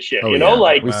shit,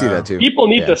 like, we see that too. People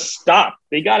need to stop.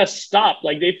 They got to stop.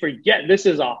 Like, they forget this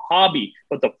is a hobby.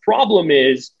 But the problem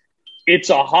is it's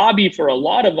a hobby for a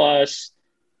lot of us,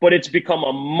 but it's become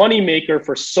a moneymaker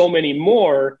for so many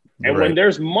more. And when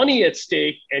there's money at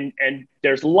stake and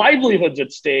there's livelihoods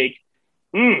at stake,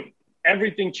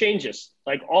 everything changes.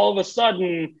 Like all of a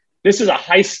sudden, this is a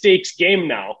high stakes game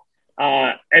now.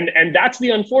 And that's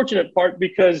the unfortunate part,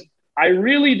 because I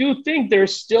really do think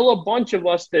there's still a bunch of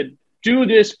us that do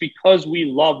this because we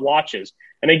love watches.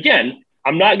 And again,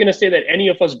 I'm not going to say that any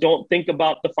of us don't think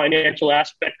about the financial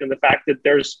aspect and the fact that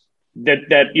there's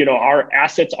that you know, our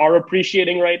assets are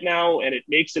appreciating right now, and it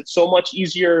makes it so much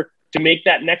easier to make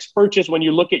that next purchase when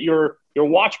you look at your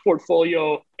watch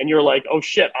portfolio and you're like, oh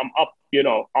shit, I'm up, you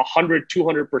know,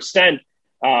 100-200%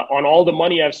 on all the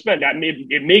money I've spent.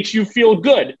 It makes you feel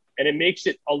good, and it makes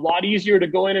it a lot easier to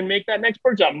go in and make that next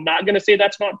purchase. I'm not going to say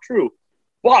that's not true,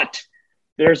 but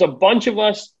there's a bunch of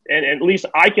us, and at least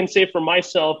I can say for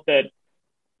myself, that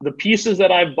the pieces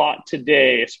that I've bought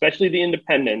today, especially the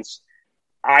independents,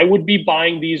 I would be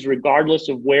buying these regardless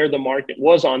of where the market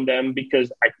was on them,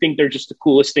 because I think they're just the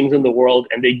coolest things in the world,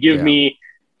 and they give me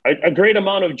a great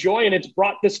amount of joy. And it's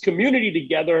brought this community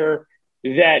together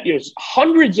that, you know,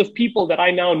 hundreds of people that I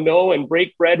now know and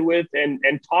break bread with and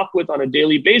talk with on a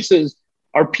daily basis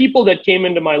are people that came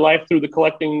into my life through the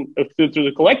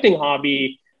collecting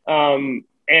hobby.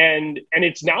 And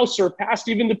it's now surpassed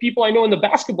even the people I know in the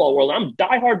basketball world. I'm a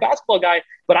diehard basketball guy,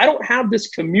 but I don't have this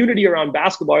community around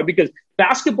basketball, because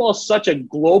basketball is such a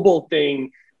global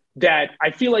thing that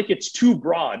I feel like it's too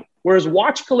broad. Whereas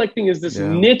watch collecting is this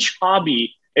niche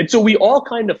hobby. And so we all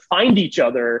kind of find each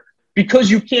other because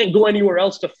you can't go anywhere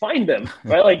else to find them,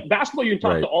 right? Like basketball, you can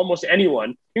talk to almost anyone.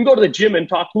 You can go to the gym and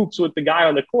talk hoops with the guy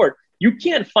on the court. You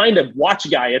can't find a watch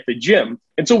guy at the gym.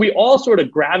 And so we all sort of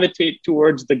gravitate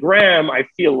towards the gram, I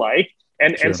feel like,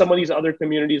 and some of these other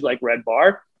communities like Red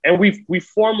Bar. And we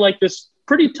form like this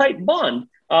pretty tight bond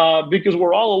because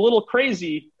we're all a little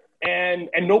crazy, and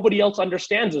nobody else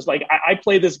understands us. Like I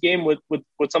play this game with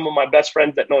some of my best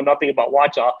friends that know nothing about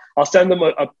watch. I'll send them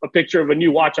a picture of a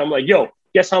new watch. I'm like, yo,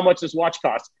 guess how much this watch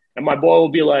costs? And my boy will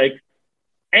be like,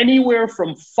 anywhere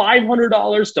from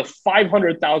 $500 to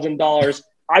 $500,000.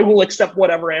 I will accept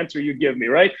whatever answer you give me,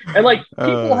 right? And like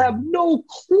people have no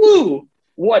clue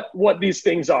what these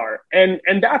things are, and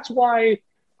that's why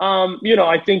you know,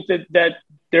 I think that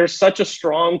there's such a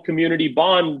strong community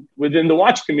bond within the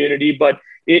watch community, but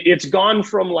it's gone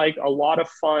from like a lot of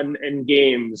fun and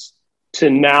games to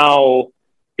now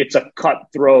it's a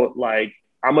cutthroat. Like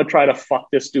I'm gonna try to fuck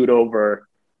this dude over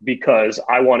because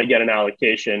I want to get an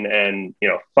allocation, and you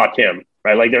know, fuck him,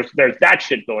 right? Like there's that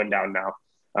shit going down now.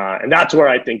 And that's where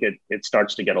I think it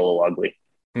starts to get a little ugly.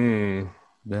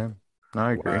 Yeah,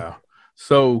 I agree. Wow.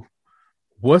 So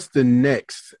what's the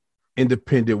next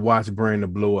independent watch brand to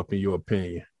blow up in your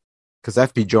opinion? Because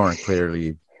FP Journe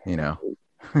clearly, you know,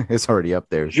 it's already up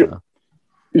there. So.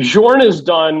 Journe is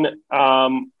done.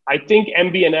 I think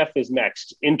MB&F is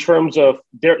next in terms of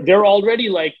they're already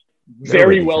like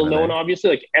very well known,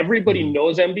 obviously. Like everybody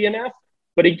knows MB&F.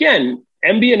 But again,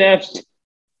 MB&F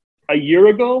a year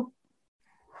ago,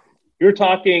 you're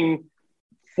talking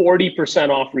 40%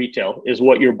 off retail is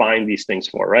what you're buying these things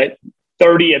for, right?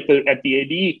 30 at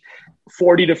the AD,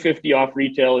 40 to 50 off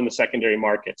retail in the secondary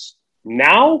markets.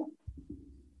 Now,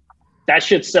 that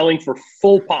shit's selling for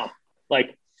full pop,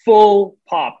 like full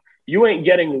pop. You ain't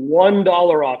getting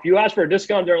 $1 off. You ask for a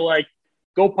discount, they're like,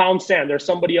 go pound sand. There's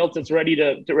somebody else that's ready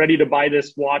to buy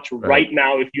this watch right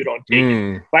now if you don't take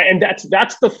it. Right, and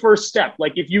that's the first step.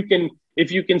 Like if you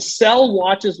can sell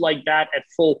watches like that at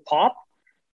full pop,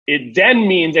 it then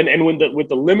means, and with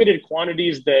the limited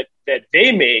quantities that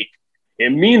they make, it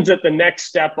means that the next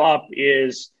step up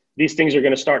is these things are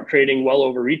going to start trading well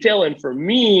over retail. And for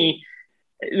me,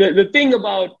 the thing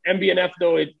about MB&F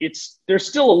though, they're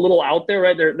still a little out there,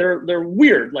 right? They're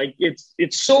weird. Like it's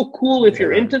so cool if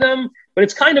you're into them, but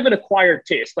it's kind of an acquired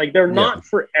taste. Like they're not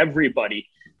for everybody.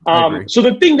 So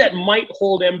the thing that might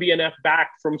hold MB&F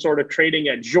back from sort of trading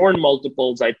at Journe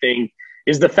multiples, I think,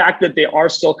 is the fact that they are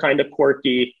still kind of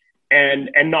quirky, and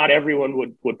not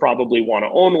everyone would probably want to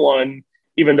own one,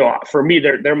 even though for me,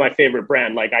 they're my favorite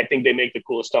brand. Like I think they make the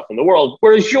coolest stuff in the world.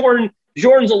 Whereas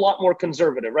Journe's a lot more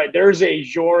conservative, right? There's a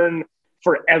Journe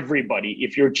for everybody.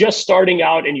 If you're just starting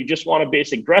out and you just want a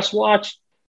basic dress watch,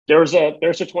 there's a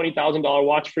 $20,000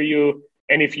 watch for you.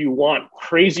 And if you want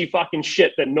crazy fucking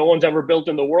shit that no one's ever built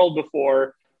in the world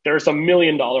before, there's $1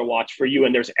 million watch for you.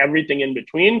 And there's everything in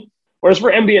between. Whereas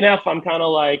for MB&F, I'm kind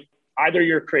of like, either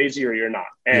you're crazy or you're not.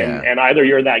 And either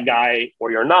you're that guy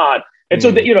or you're not. And so,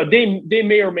 they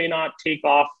may or may not take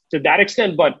off to that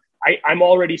extent, but I'm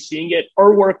already seeing it.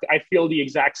 Urwerk, I feel the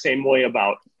exact same way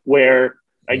about, where,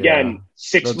 again,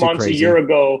 6 months, a year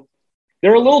ago,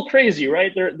 they're a little crazy,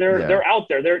 right? They're out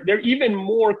there. They're even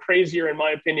more crazier, in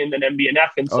my opinion, than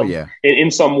MB&F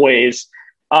in some ways.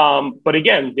 But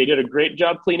again, they did a great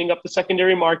job cleaning up the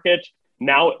secondary market.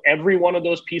 Now every one of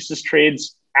those pieces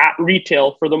trades at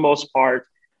retail for the most part.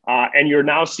 And you're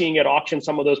now seeing at auction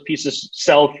some of those pieces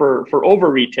sell for over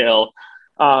retail.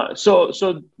 So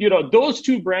those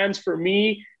two brands, for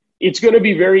me, it's going to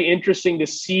be very interesting to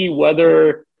see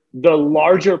whether the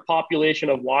larger population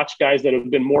of watch guys that have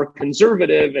been more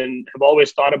conservative and have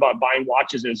always thought about buying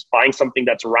watches as buying something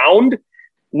that's round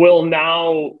will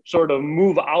now sort of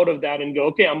move out of that and go,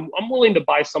 okay, I'm willing to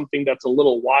buy something that's a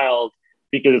little wild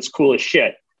because it's cool as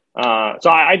shit. So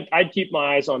I'd keep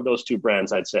my eyes on those two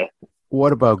brands, I'd say.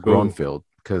 What about Groeneveld?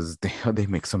 Because they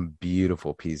make some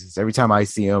beautiful pieces. Every time I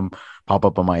see them pop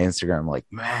up on my Instagram, I'm like,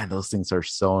 man, those things are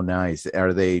so nice.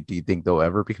 Do you think they'll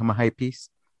ever become a hype piece?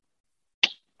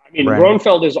 I mean,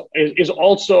 Groeneveld is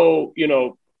also,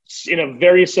 in a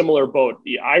very similar boat.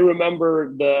 I remember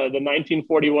the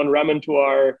 1941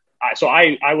 Remontoir. So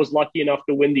I was lucky enough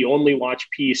to win the Only Watch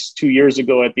piece 2 years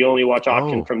ago at the Only Watch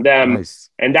auction from them. Nice.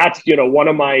 And that's, one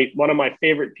of my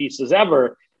favorite pieces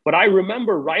ever. But I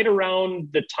remember right around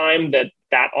the time that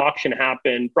auction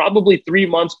happened, probably 3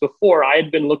 months before, I had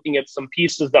been looking at some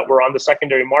pieces that were on the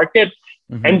secondary market,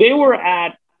 and they were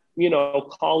at,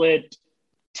 call it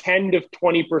 10 to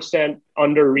 20%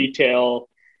 under retail.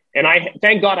 And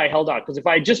thank God I held out, because if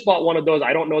I just bought one of those,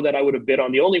 I don't know that I would have bid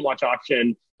on the Only Watch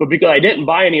auction. But because I didn't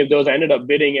buy any of those, I ended up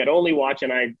bidding at Only Watch,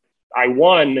 and I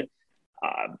won.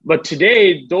 But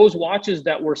today, those watches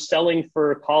that were selling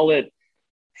for, call it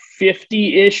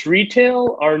 50-ish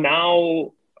retail, are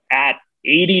now at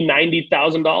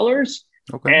 $80,000-$90,000.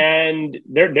 Okay. And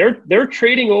they're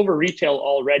trading over retail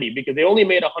already, because they only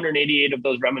made 188 of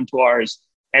those Remontoirs,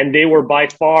 and they were by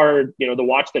far, the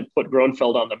watch that put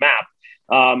Groeneveld on the map.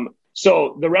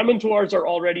 So the Remontoirs are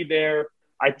already there.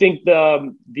 I think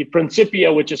the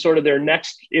Principia, which is sort of their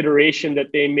next iteration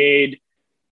that they made,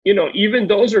 even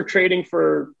those are trading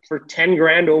for 10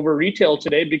 grand over retail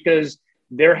today, because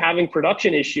they're having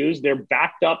production issues. They're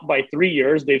backed up by 3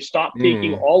 years. They've stopped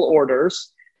taking all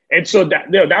orders. And so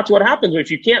that's what happens. If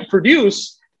you can't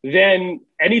produce, then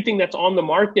anything that's on the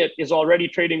market is already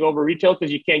trading over retail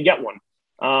because you can't get one.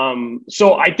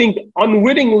 So I think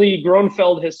unwittingly,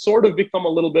 Groeneveld has sort of become a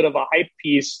little bit of a hype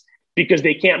piece because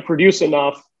they can't produce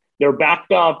enough. They're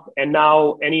backed up, and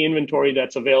now any inventory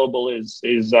that's available is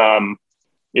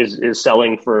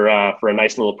selling for a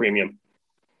nice little premium.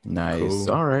 Nice.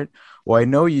 Cool. All right. Well, I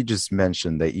know you just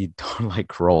mentioned that you don't like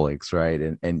Rolex,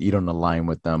 right? And you don't align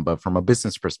with them. But from a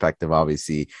business perspective,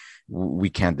 obviously, we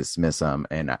can't dismiss them.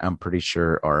 And I'm pretty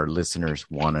sure our listeners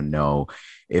want to know,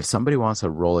 if somebody wants a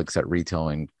Rolex at retail,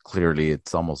 and clearly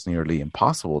it's almost nearly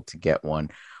impossible to get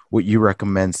one, would you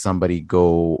recommend somebody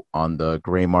go on the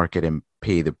gray market and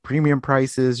pay the premium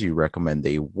prices? You recommend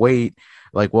they wait?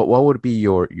 Like, what would be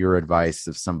your advice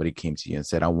if somebody came to you and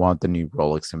said, I want the new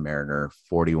Rolex Submariner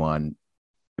 41,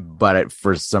 but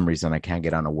for some reason I can't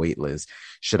get on a wait list?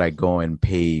 Should I go and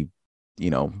pay,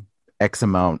 X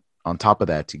amount on top of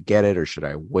that to get it, or should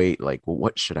I wait? Like,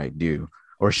 what should I do?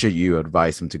 Or should you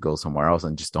advise them to go somewhere else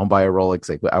and just don't buy a Rolex?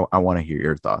 Like, I want to hear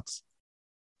your thoughts.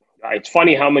 It's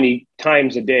funny how many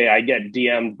times a day I get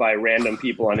DM'd by random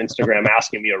people on Instagram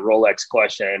asking me a Rolex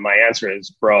question. And my answer is,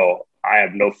 bro, I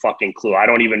have no fucking clue. I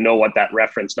don't even know what that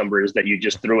reference number is that you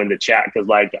just threw in the chat. Cause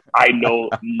I know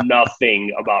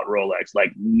nothing about Rolex,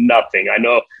 nothing. I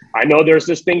know there's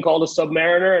this thing called a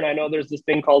Submariner, and I know there's this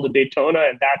thing called a Daytona,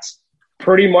 and that's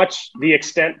pretty much the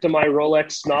extent to my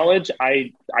Rolex knowledge.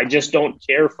 I just don't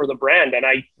care for the brand. And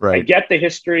I get the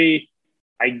history.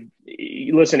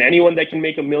 Listen, anyone that can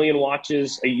make 1 million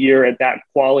watches a year at that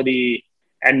quality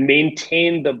and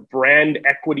maintain the brand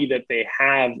equity that they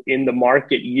have in the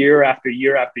market year after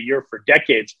year after year for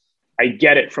decades, I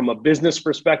get it. From a business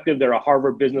perspective, they're a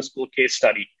Harvard Business School case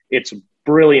study. It's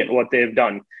brilliant what they've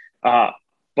done.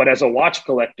 But as a watch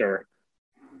collector,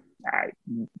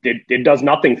 it does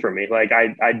nothing for me.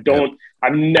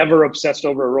 I'm never obsessed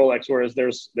over a Rolex, whereas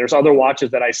there's other watches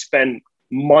that I spend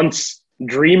months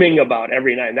dreaming about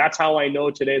every night. And that's how I know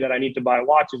today that I need to buy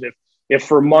watches. If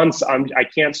for months I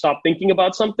can't stop thinking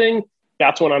about something,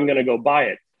 that's when I'm going to go buy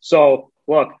it. So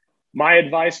look, my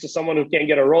advice to someone who can't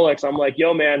get a Rolex, I'm like,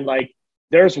 yo man,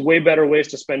 there's way better ways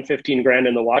to spend 15 grand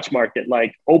in the watch market.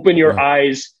 Open your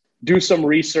eyes, do some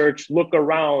research, look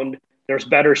around. There's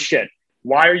better shit.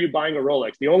 Why are you buying a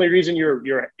Rolex? The only reason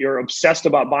you're obsessed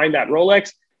about buying that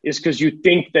Rolex is because you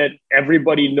think that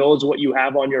everybody knows what you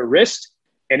have on your wrist,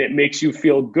 and it makes you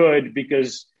feel good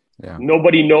because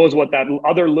nobody knows what that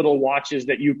other little watch is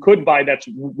that you could buy that's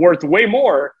worth way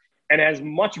more. and has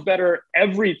much better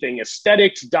everything,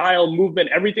 aesthetics, dial, movement,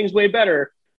 everything's way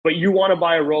better, but you want to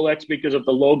buy a Rolex because of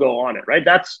the logo on it, right?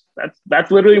 That's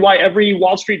literally why every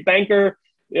Wall Street banker,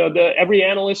 every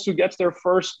analyst who gets their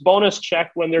first bonus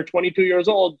check when they're 22 years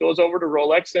old goes over to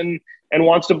Rolex and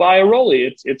wants to buy a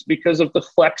Rolex. It's because of the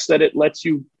flex that it lets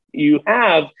you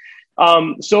have.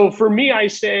 So for me, I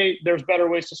say there's better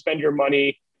ways to spend your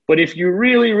money. But if you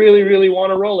really, really, really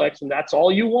want a Rolex and that's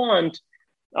all you want,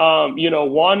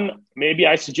 one, maybe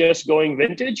I suggest going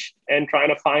vintage and trying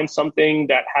to find something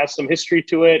that has some history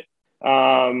to it.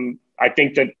 I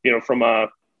think that, from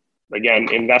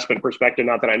again, investment perspective,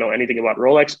 not that I know anything about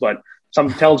Rolex, but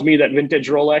something tells me that vintage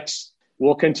Rolex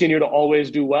will continue to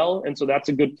always do well. And so that's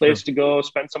a good place to go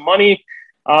spend some money.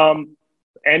 And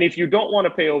if you don't want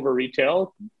to pay over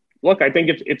retail, look, I think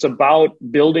it's about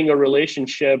building a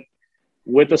relationship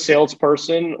with a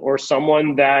salesperson or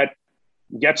someone that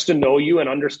gets to know you and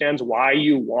understands why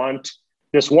you want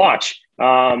this watch.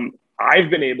 I've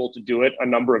been able to do it a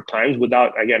number of times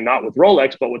without, again, not with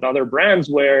Rolex, but with other brands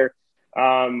where,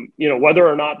 whether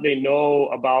or not they know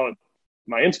about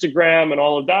my Instagram and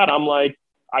all of that, I'm like,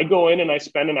 I go in and I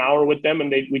spend an hour with them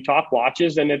and we talk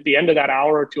watches. And at the end of that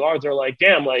hour or 2 hours, they're like,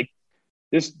 damn, like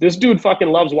this dude fucking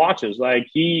loves watches. Like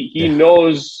he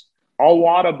knows a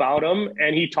lot about them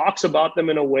and he talks about them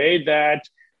in a way that,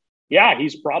 yeah,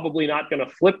 he's probably not going to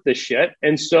flip this shit.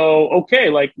 And so, okay,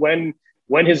 like when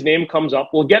his name comes up,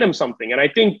 we'll get him something. And I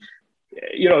think,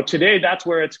 today that's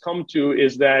where it's come to,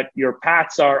 is that your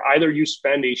paths are either you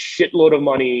spend a shitload of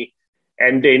money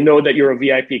and they know that you're a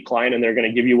VIP client and they're going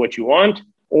to give you what you want,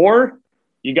 or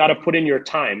you got to put in your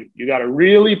time. You got to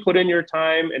really put in your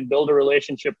time and build a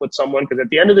relationship with someone. Because at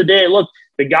the end of the day, look,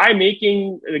 the guy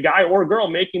or girl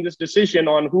making this decision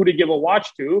on who to give a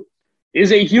watch to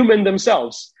is a human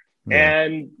themselves. Yeah.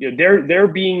 And they're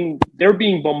being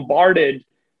bombarded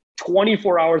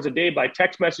 24 hours a day by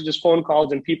text messages, phone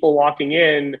calls, and people walking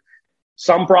in.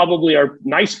 Some probably are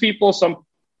nice people. Some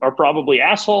are probably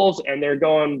assholes. And they're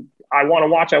going, I want to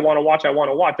watch, I want to watch, I want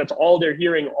to watch. That's all they're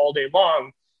hearing all day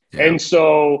long. Yeah. And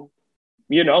so,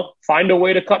 find a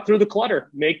way to cut through the clutter.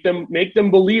 Make them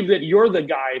believe that you're the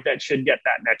guy that should get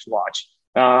that next watch.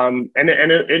 And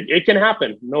it can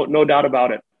happen. No doubt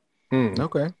about it.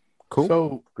 Okay, cool.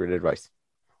 So great advice.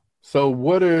 So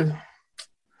what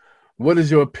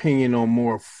is your opinion on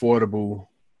more affordable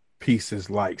pieces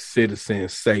like Citizen,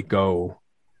 Seiko?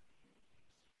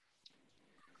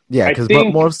 Yeah, because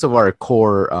most of our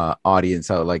core audience,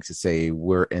 I would like to say,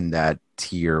 we're in that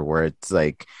tier where it's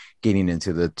like getting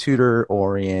into the Tudor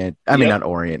Orient. Not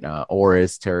Orient,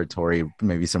 Oris territory,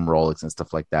 maybe some Rolex and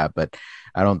stuff like that. But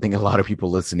I don't think a lot of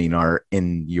people listening are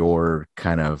in your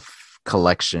kind of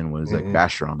collection, was like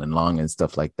Vacheron and Long and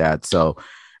stuff like that. So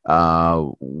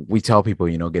we tell people,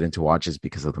 get into watches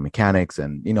because of the mechanics.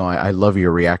 And, I love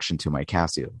your reaction to my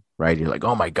Casio, right? You're like,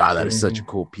 oh my God, that is such a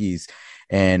cool piece.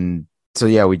 And so,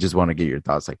 yeah, we just want to get your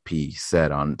thoughts, like P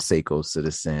said, on Seiko,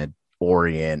 Citizen,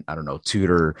 Orient, I don't know,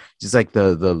 Tudor, just like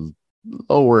the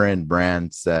lower end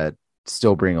brands that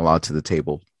still bring a lot to the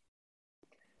table.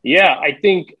 Yeah, I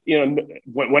think,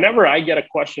 whenever I get a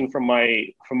question from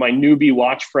my newbie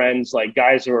watch friends, like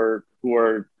guys who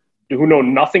know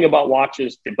nothing about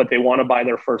watches, but they want to buy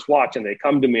their first watch, and they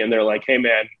come to me and they're like, hey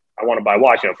man, I want to buy a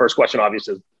watch. First question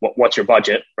obviously is what's your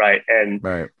budget, right? And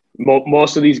right.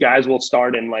 Most of these guys will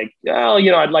start in like,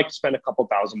 I'd like to spend a couple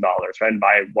 $1,000s, right, and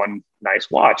buy one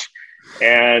nice watch.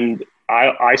 And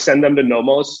I send them to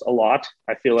Nomos a lot.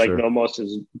 I feel like Nomos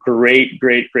is great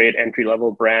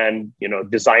entry-level brand.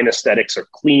 Design aesthetics are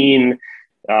clean,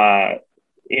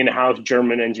 in-house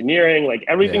German engineering. Like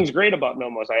everything's great about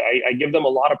Nomos. I give them a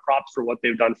lot of props for what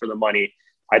they've done for the money.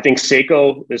 I think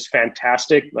Seiko is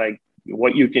fantastic. Like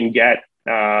what you can get,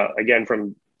 again,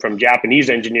 from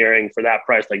Japanese engineering for that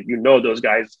price, like, those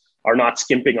guys are not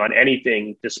skimping on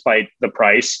anything despite the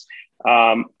price.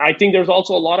 I think there's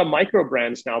also a lot of micro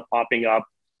brands now popping up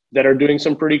that are doing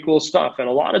some pretty cool stuff. And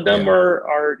a lot of them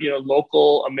are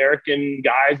local American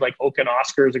guys, like Oken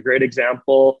Oscar is a great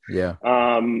example. Yeah.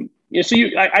 So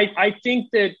I think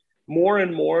that more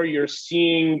and more you're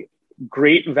seeing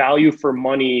great value for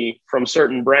money from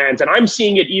certain brands. And I'm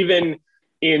seeing it even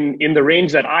in the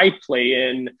range that I play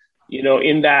in,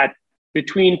 in that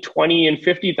between $20,000 and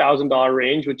 $50,000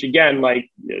 range, which again, like,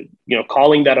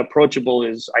 calling that approachable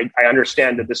is, I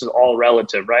understand that this is all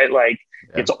relative, right? Like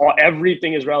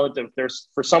everything is relative.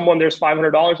 For someone, there's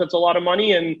 $500. That's a lot of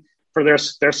money. And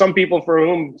there's some people for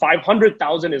whom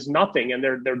 500,000 is nothing, and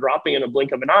they're dropping in a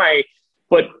blink of an eye.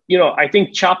 But, I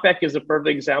think Chapek is a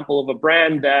perfect example of a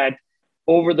brand that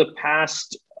over the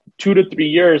past 2 to 3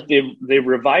 years, they've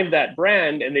revived that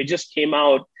brand, and they just came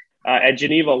out at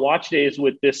Geneva Watch Days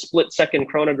with this split-second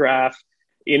chronograph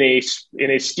in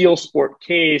a steel sport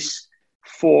case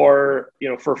for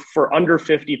under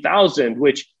 50,000,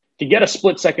 which to get a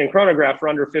split-second chronograph for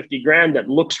under 50 grand that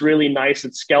looks really nice,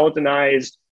 it's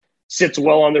skeletonized, sits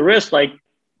well on the wrist, like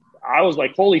I was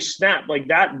like, holy snap, like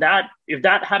that if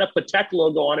that had a Patek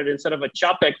logo on it instead of a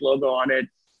Chapek logo on it,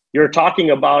 you're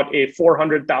talking about a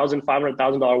 $400,000,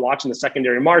 $500,000 watch in the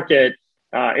secondary market.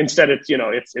 Instead,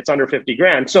 it's under 50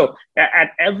 grand. So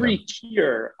at every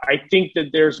tier, I think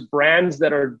that there's brands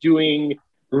that are doing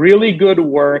really good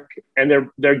work and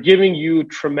they're giving you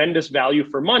tremendous value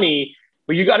for money,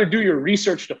 but you got to do your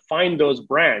research to find those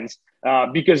brands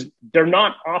because they're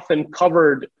not often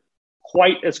covered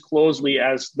quite as closely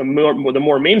as the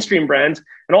more mainstream brands.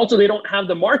 And also they don't have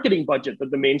the marketing budget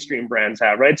that the mainstream brands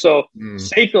have, right? So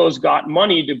Seiko's got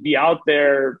money to be out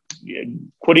there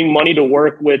putting money to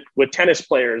work with tennis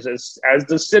players as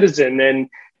the Citizen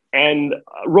and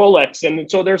Rolex. And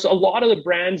so there's a lot of the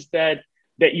brands that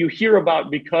you hear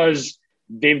about because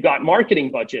they've got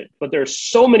marketing budget, but there's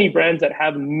so many brands that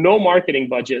have no marketing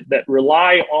budget that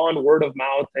rely on word of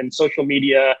mouth and social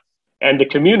media and the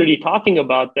community talking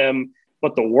about them,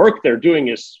 but the work they're doing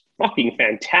is fucking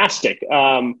fantastic.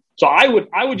 So I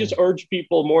would just urge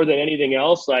people more than anything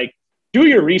else, like, do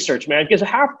your research, man, because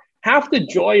half the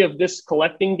joy of this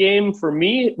collecting game for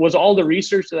me was all the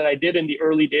research that I did in the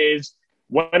early days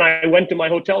when I went to my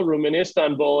hotel room in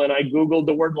Istanbul and I Googled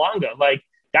the word Lange. Like,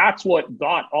 that's what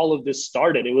got all of this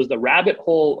started. It was the rabbit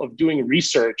hole of doing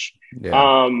research.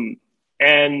 Yeah.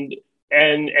 And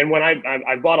when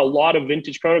I bought a lot of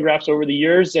vintage chronographs over the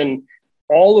years, and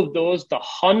all of those, the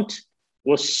hunt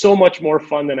was so much more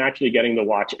fun than actually getting the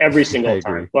watch every single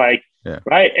time. Like, yeah.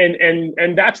 Right.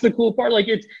 And that's the cool part. Like,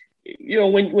 it's,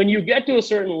 when you get to a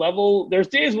certain level, there's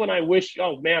days when I wish I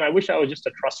was just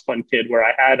a trust fund kid where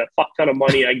I had a fuck ton of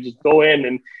money. I could just go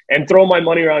in and throw my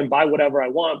money around and buy whatever I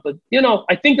want. But,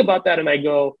 I think about that and I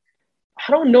go,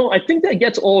 I don't know. I think that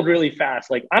gets old really fast.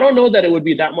 Like, I don't know that it would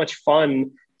be that much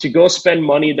fun to go spend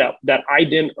money that I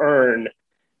didn't earn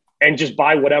and just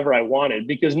buy whatever I wanted.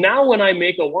 Because now when I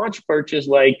make a watch purchase,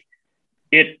 like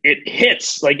it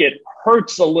hits, like it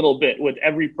hurts a little bit with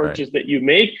every purchase that you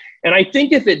make. And I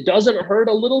think if it doesn't hurt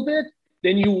a little bit,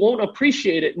 then you won't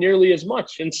appreciate it nearly as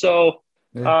much. And so,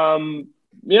 I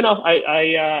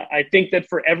think that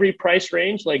for every price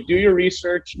range, like, do your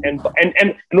research. And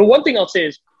the one thing I'll say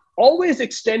is always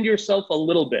extend yourself a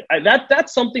little bit.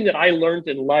 That's something that I learned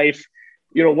in life.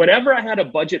 Whenever I had a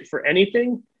budget for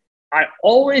anything, I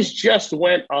always just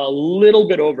went a little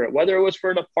bit over it, whether it was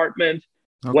for an apartment,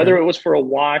 whether it was for a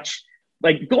watch.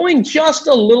 Like, going just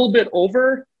a little bit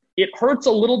over, it hurts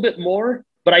a little bit more.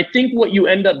 But I think what you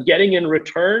end up getting in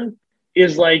return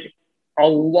is like a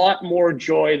lot more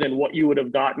joy than what you would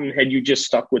have gotten had you just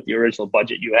stuck with the original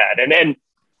budget you had. And then,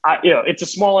 it's a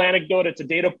small anecdote. It's a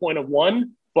data point of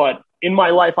one, but in my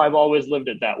life, I've always lived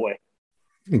it that way.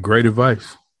 Great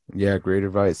advice. Yeah, great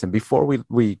advice. And before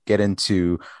we get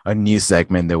into a new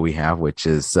segment that we have, which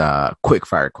is quick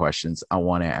fire questions, I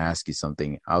want to ask you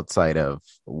something outside of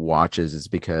watches, is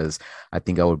because I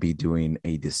think I would be doing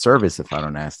a disservice if I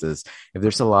don't ask this. If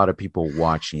there's a lot of people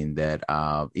watching that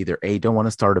either don't want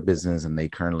to start a business and they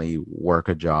currently work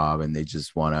a job and they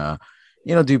just want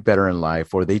to do better in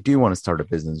life, or they do want to start a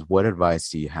business, what advice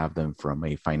do you have them from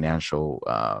a financial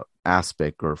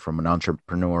aspect or from an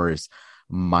entrepreneur's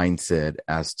mindset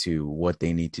as to what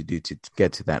they need to do to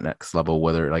get to that next level,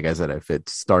 whether, like I said, if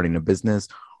it's starting a business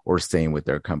or staying with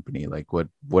their company? Like, what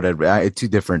two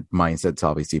different mindsets,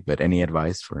 obviously, but any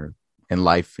advice for in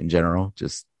life in general?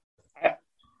 Just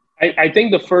I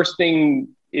think the first thing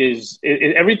is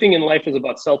everything in life is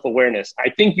about self-awareness.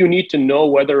 I think you need to know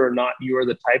whether or not you are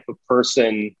the type of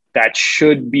person that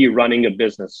should be running a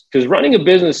business, because running a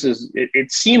business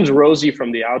it seems rosy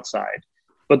from the outside.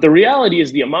 But the reality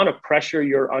is the amount of pressure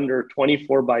you're under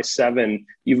 24/7.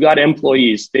 You've got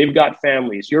employees, they've got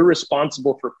families. You're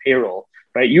responsible for payroll,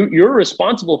 right? You're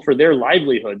responsible for their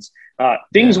livelihoods.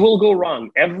 Things will go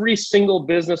wrong. Every single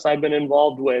business I've been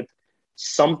involved with,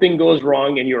 something goes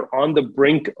wrong and you're on the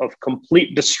brink of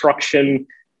complete destruction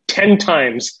 10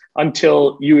 times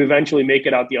until you eventually make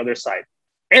it out the other side.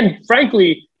 And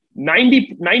frankly,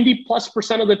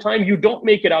 90+% of the time, you don't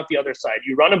make it out the other side.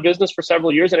 You run a business for several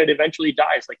years and it eventually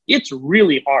dies. Like, it's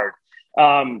really hard.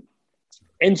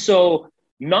 And so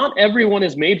not everyone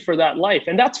is made for that life.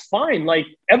 And that's fine. Like,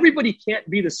 everybody can't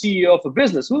be the CEO of a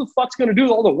business. Who the fuck's going to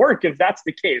do all the work if that's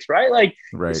the case, right? Like,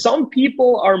 Some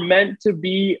people are meant to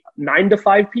be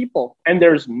 9-to-5 people, and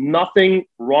there's nothing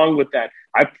wrong with that.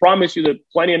 I promise you that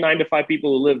plenty of 9-to-5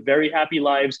 people who live very happy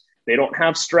lives. They don't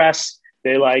have stress.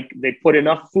 They put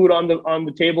enough food on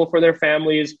the table for their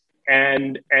families,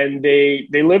 and they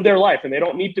live their life, and they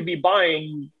don't need to be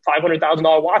buying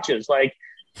 $500,000 watches. Like,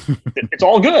 it's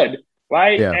all good.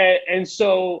 Right. Yeah. And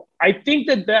so I think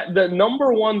that the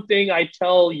number one thing I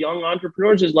tell young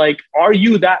entrepreneurs is, like, are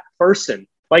you that person?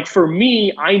 Like, for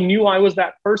me, I knew I was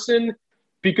that person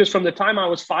because from the time I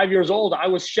was 5 years old, I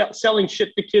was selling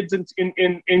shit to kids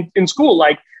in school.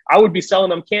 Like, I would be selling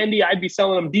them candy. I'd be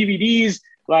selling them DVDs.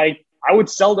 Like, I would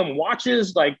sell them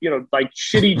watches, like, like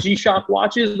shitty G-Shock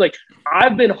watches. Like,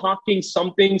 I've been hawking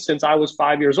something since I was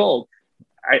 5 years old.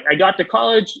 I got to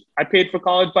college. I paid for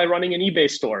college by running an eBay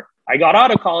store. I got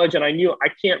out of college and I knew I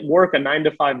can't work a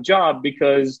 9-to-5 job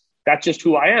because that's just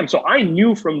who I am. So I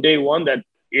knew from day one that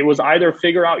it was either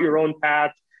figure out your own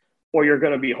path or you're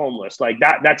going to be homeless. Like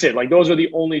that's it. Like, those are the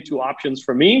only two options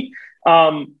for me.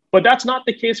 But that's not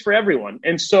the case for everyone.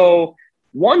 And so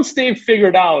once they've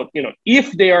figured out,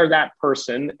 if they are that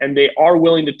person and they are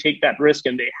willing to take that risk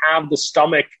and they have the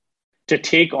stomach to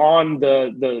take on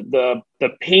the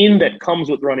pain that comes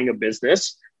with running a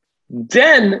business,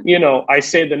 then, I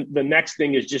say the next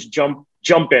thing is just jump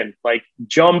in,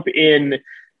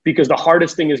 because the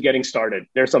hardest thing is getting started.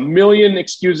 There's a million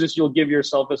excuses you'll give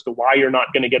yourself as to why you're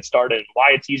not going to get started,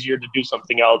 why it's easier to do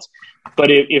something else.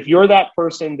 But if you're that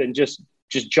person, then just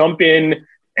jump in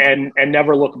and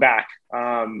never look back.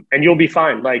 And you'll be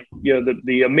fine. Like,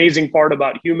 the amazing part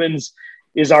about humans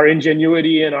is our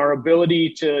ingenuity and our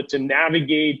ability to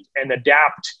navigate and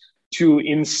adapt to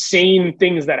insane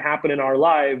things that happen in our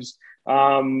lives.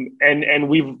 And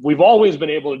we've always been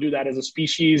able to do that as a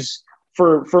species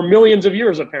for millions of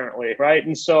years, apparently. Right.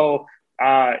 And so,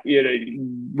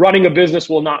 running a business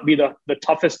will not be the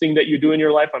toughest thing that you do in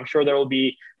your life. I'm sure there will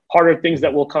be harder things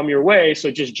that will come your way.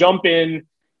 So just jump in,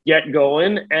 get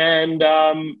going, and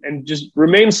just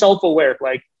remain self-aware.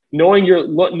 Like, knowing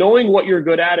what you're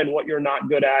good at and what you're not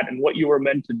good at and what you were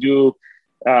meant to do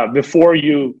before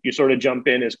you sort of jump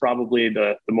in is probably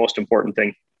the most important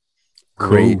thing.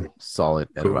 Great, solid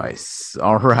advice.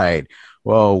 All right.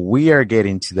 Well, we are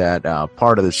getting to that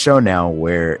part of the show now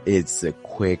where it's a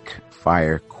quick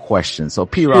fire question. So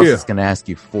P. Ross is going to ask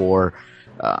you 4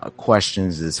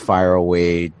 questions. Is fire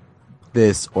away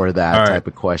this or that type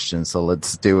of question. So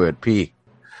let's do it. P.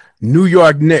 New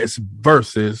York Nets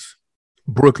versus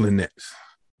Brooklyn Nets.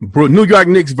 New York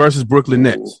Knicks versus Brooklyn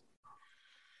Nets.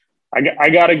 I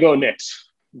gotta go Knicks.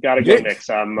 Gotta go Knicks.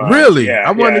 Really? Yeah,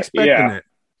 I wasn't expecting it.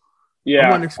 Yeah. I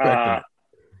wasn't expecting it.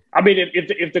 I mean,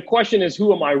 if the question is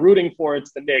who am I rooting for,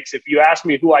 it's the Knicks. If you ask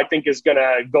me who I think is going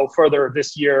to go further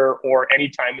this year or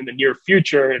anytime in the near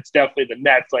future, it's definitely the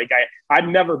Nets. Like, I'd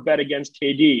never bet against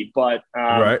KD, but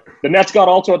the Nets got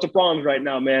all sorts of problems right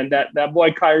now, man. That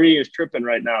boy Kyrie is tripping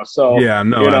right now. So yeah, I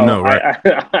know, right?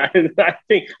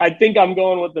 I think I'm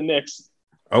going with the Knicks.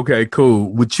 Okay,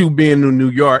 cool. With you being in New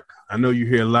York, I know you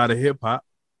hear a lot of hip hop.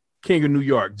 King of New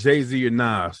York, Jay-Z or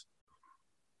Nas?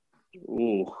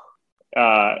 Ooh.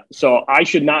 So I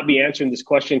should not be answering this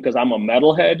question because I'm a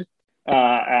metalhead.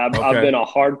 I've been a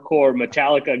hardcore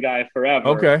Metallica guy forever.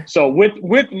 Okay. So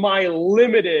with my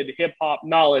limited hip hop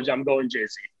knowledge, I'm going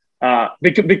Jay-Z.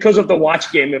 Because of the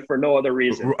watch game, if for no other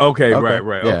reason. Okay.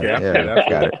 Right. Yeah, Okay.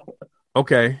 got it.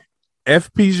 Okay.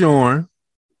 FP Journe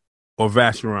or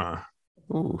Vacheron?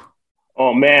 Ooh.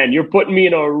 Oh man, you're putting me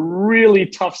in a really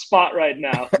tough spot right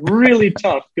now. Really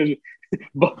tough because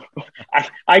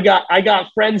I got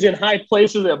friends in high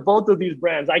places at both of these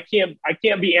brands. I can't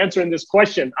be answering this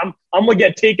question. I'm gonna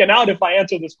get taken out if I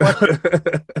answer this question.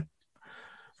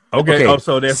 Okay. Oh,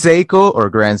 so there's Seiko or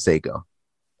Grand Seiko?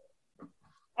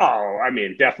 Oh, I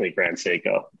mean, definitely Grand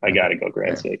Seiko. I gotta go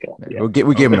Grand Seiko. Yeah.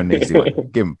 We give him an easy one.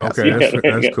 Give him. Okay,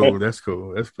 that's cool. That's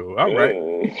cool. All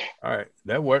right,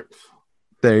 that works.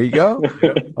 There you go.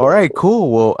 Yeah. All right,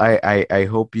 cool. Well, I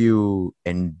hope you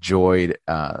enjoyed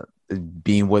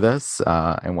being with us,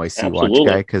 NYC Absolutely. Watch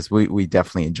Guy, because we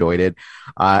definitely enjoyed it.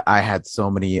 I had so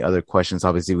many other questions.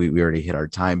 Obviously, we already hit our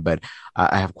time, but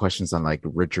I have questions on like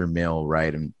Richard Mille,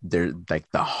 right? And they're like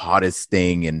the hottest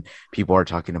thing, and people are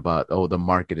talking about, oh, the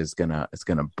market is gonna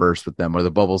burst with them, or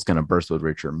the bubble's gonna burst with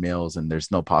Richard Milles, and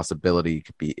there's no possibility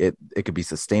it could be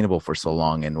sustainable for so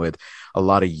long. And with a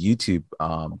lot of YouTube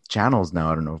channels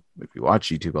now, I don't know if you watch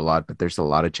YouTube a lot, but there's a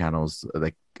lot of channels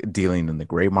like dealing in the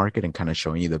gray market and kind of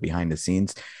showing you the behind the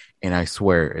scenes. And I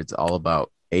swear it's all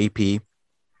about AP,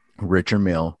 Richard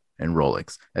Mille, and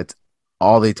Rolex. That's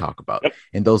all they talk about. Yep.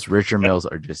 And those Richard Milles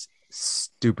are just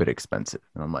stupid expensive.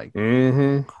 And I'm like,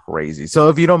 crazy. So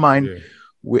if you don't mind,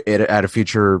 at a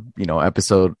future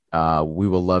episode, we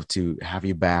will love to have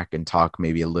you back and talk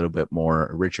maybe a little bit more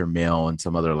Richard Mille and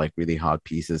some other like really hot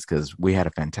pieces, because we had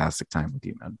a fantastic time with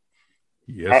you, man.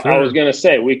 Yes, sir. I was gonna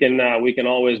say we can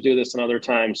always do this another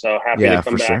time. So happy to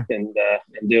come back and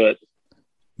do it.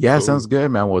 Yeah, cool. Sounds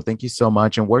good, man. Well, thank you so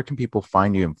much. And where can people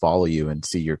find you and follow you and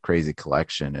see your crazy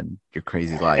collection and your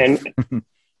crazy life? And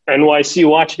NYC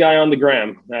Watch Guy on the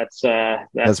gram. That's the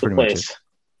pretty place. Much it.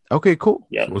 Okay, cool.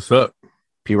 Yeah. What's up?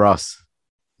 P. Ross.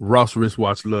 Ross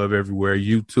Wristwatch Love everywhere.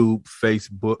 YouTube,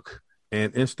 Facebook,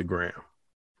 and Instagram.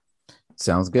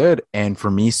 Sounds good. And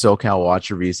for me, SoCal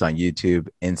Watcher Reese on YouTube,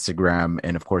 Instagram,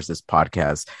 and of course this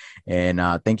podcast. And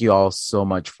thank you all so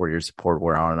much for your support.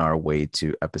 We're on our way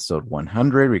to episode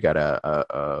 100. We got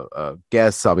a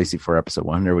guest, obviously, for episode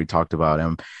 100. We talked about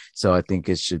him. So I think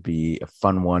it should be a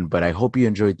fun one. But I hope you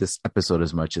enjoyed this episode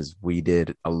as much as we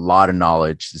did. A lot of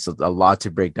knowledge. Just a lot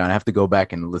to break down. I have to go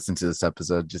back and listen to this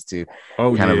episode just to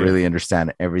of really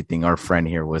understand everything our friend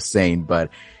here was saying.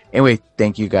 But anyway,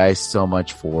 thank you guys so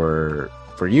much for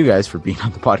you guys for being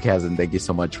on the podcast. And thank you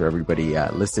so much for everybody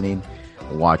listening,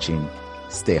 watching.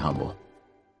 Stay humble.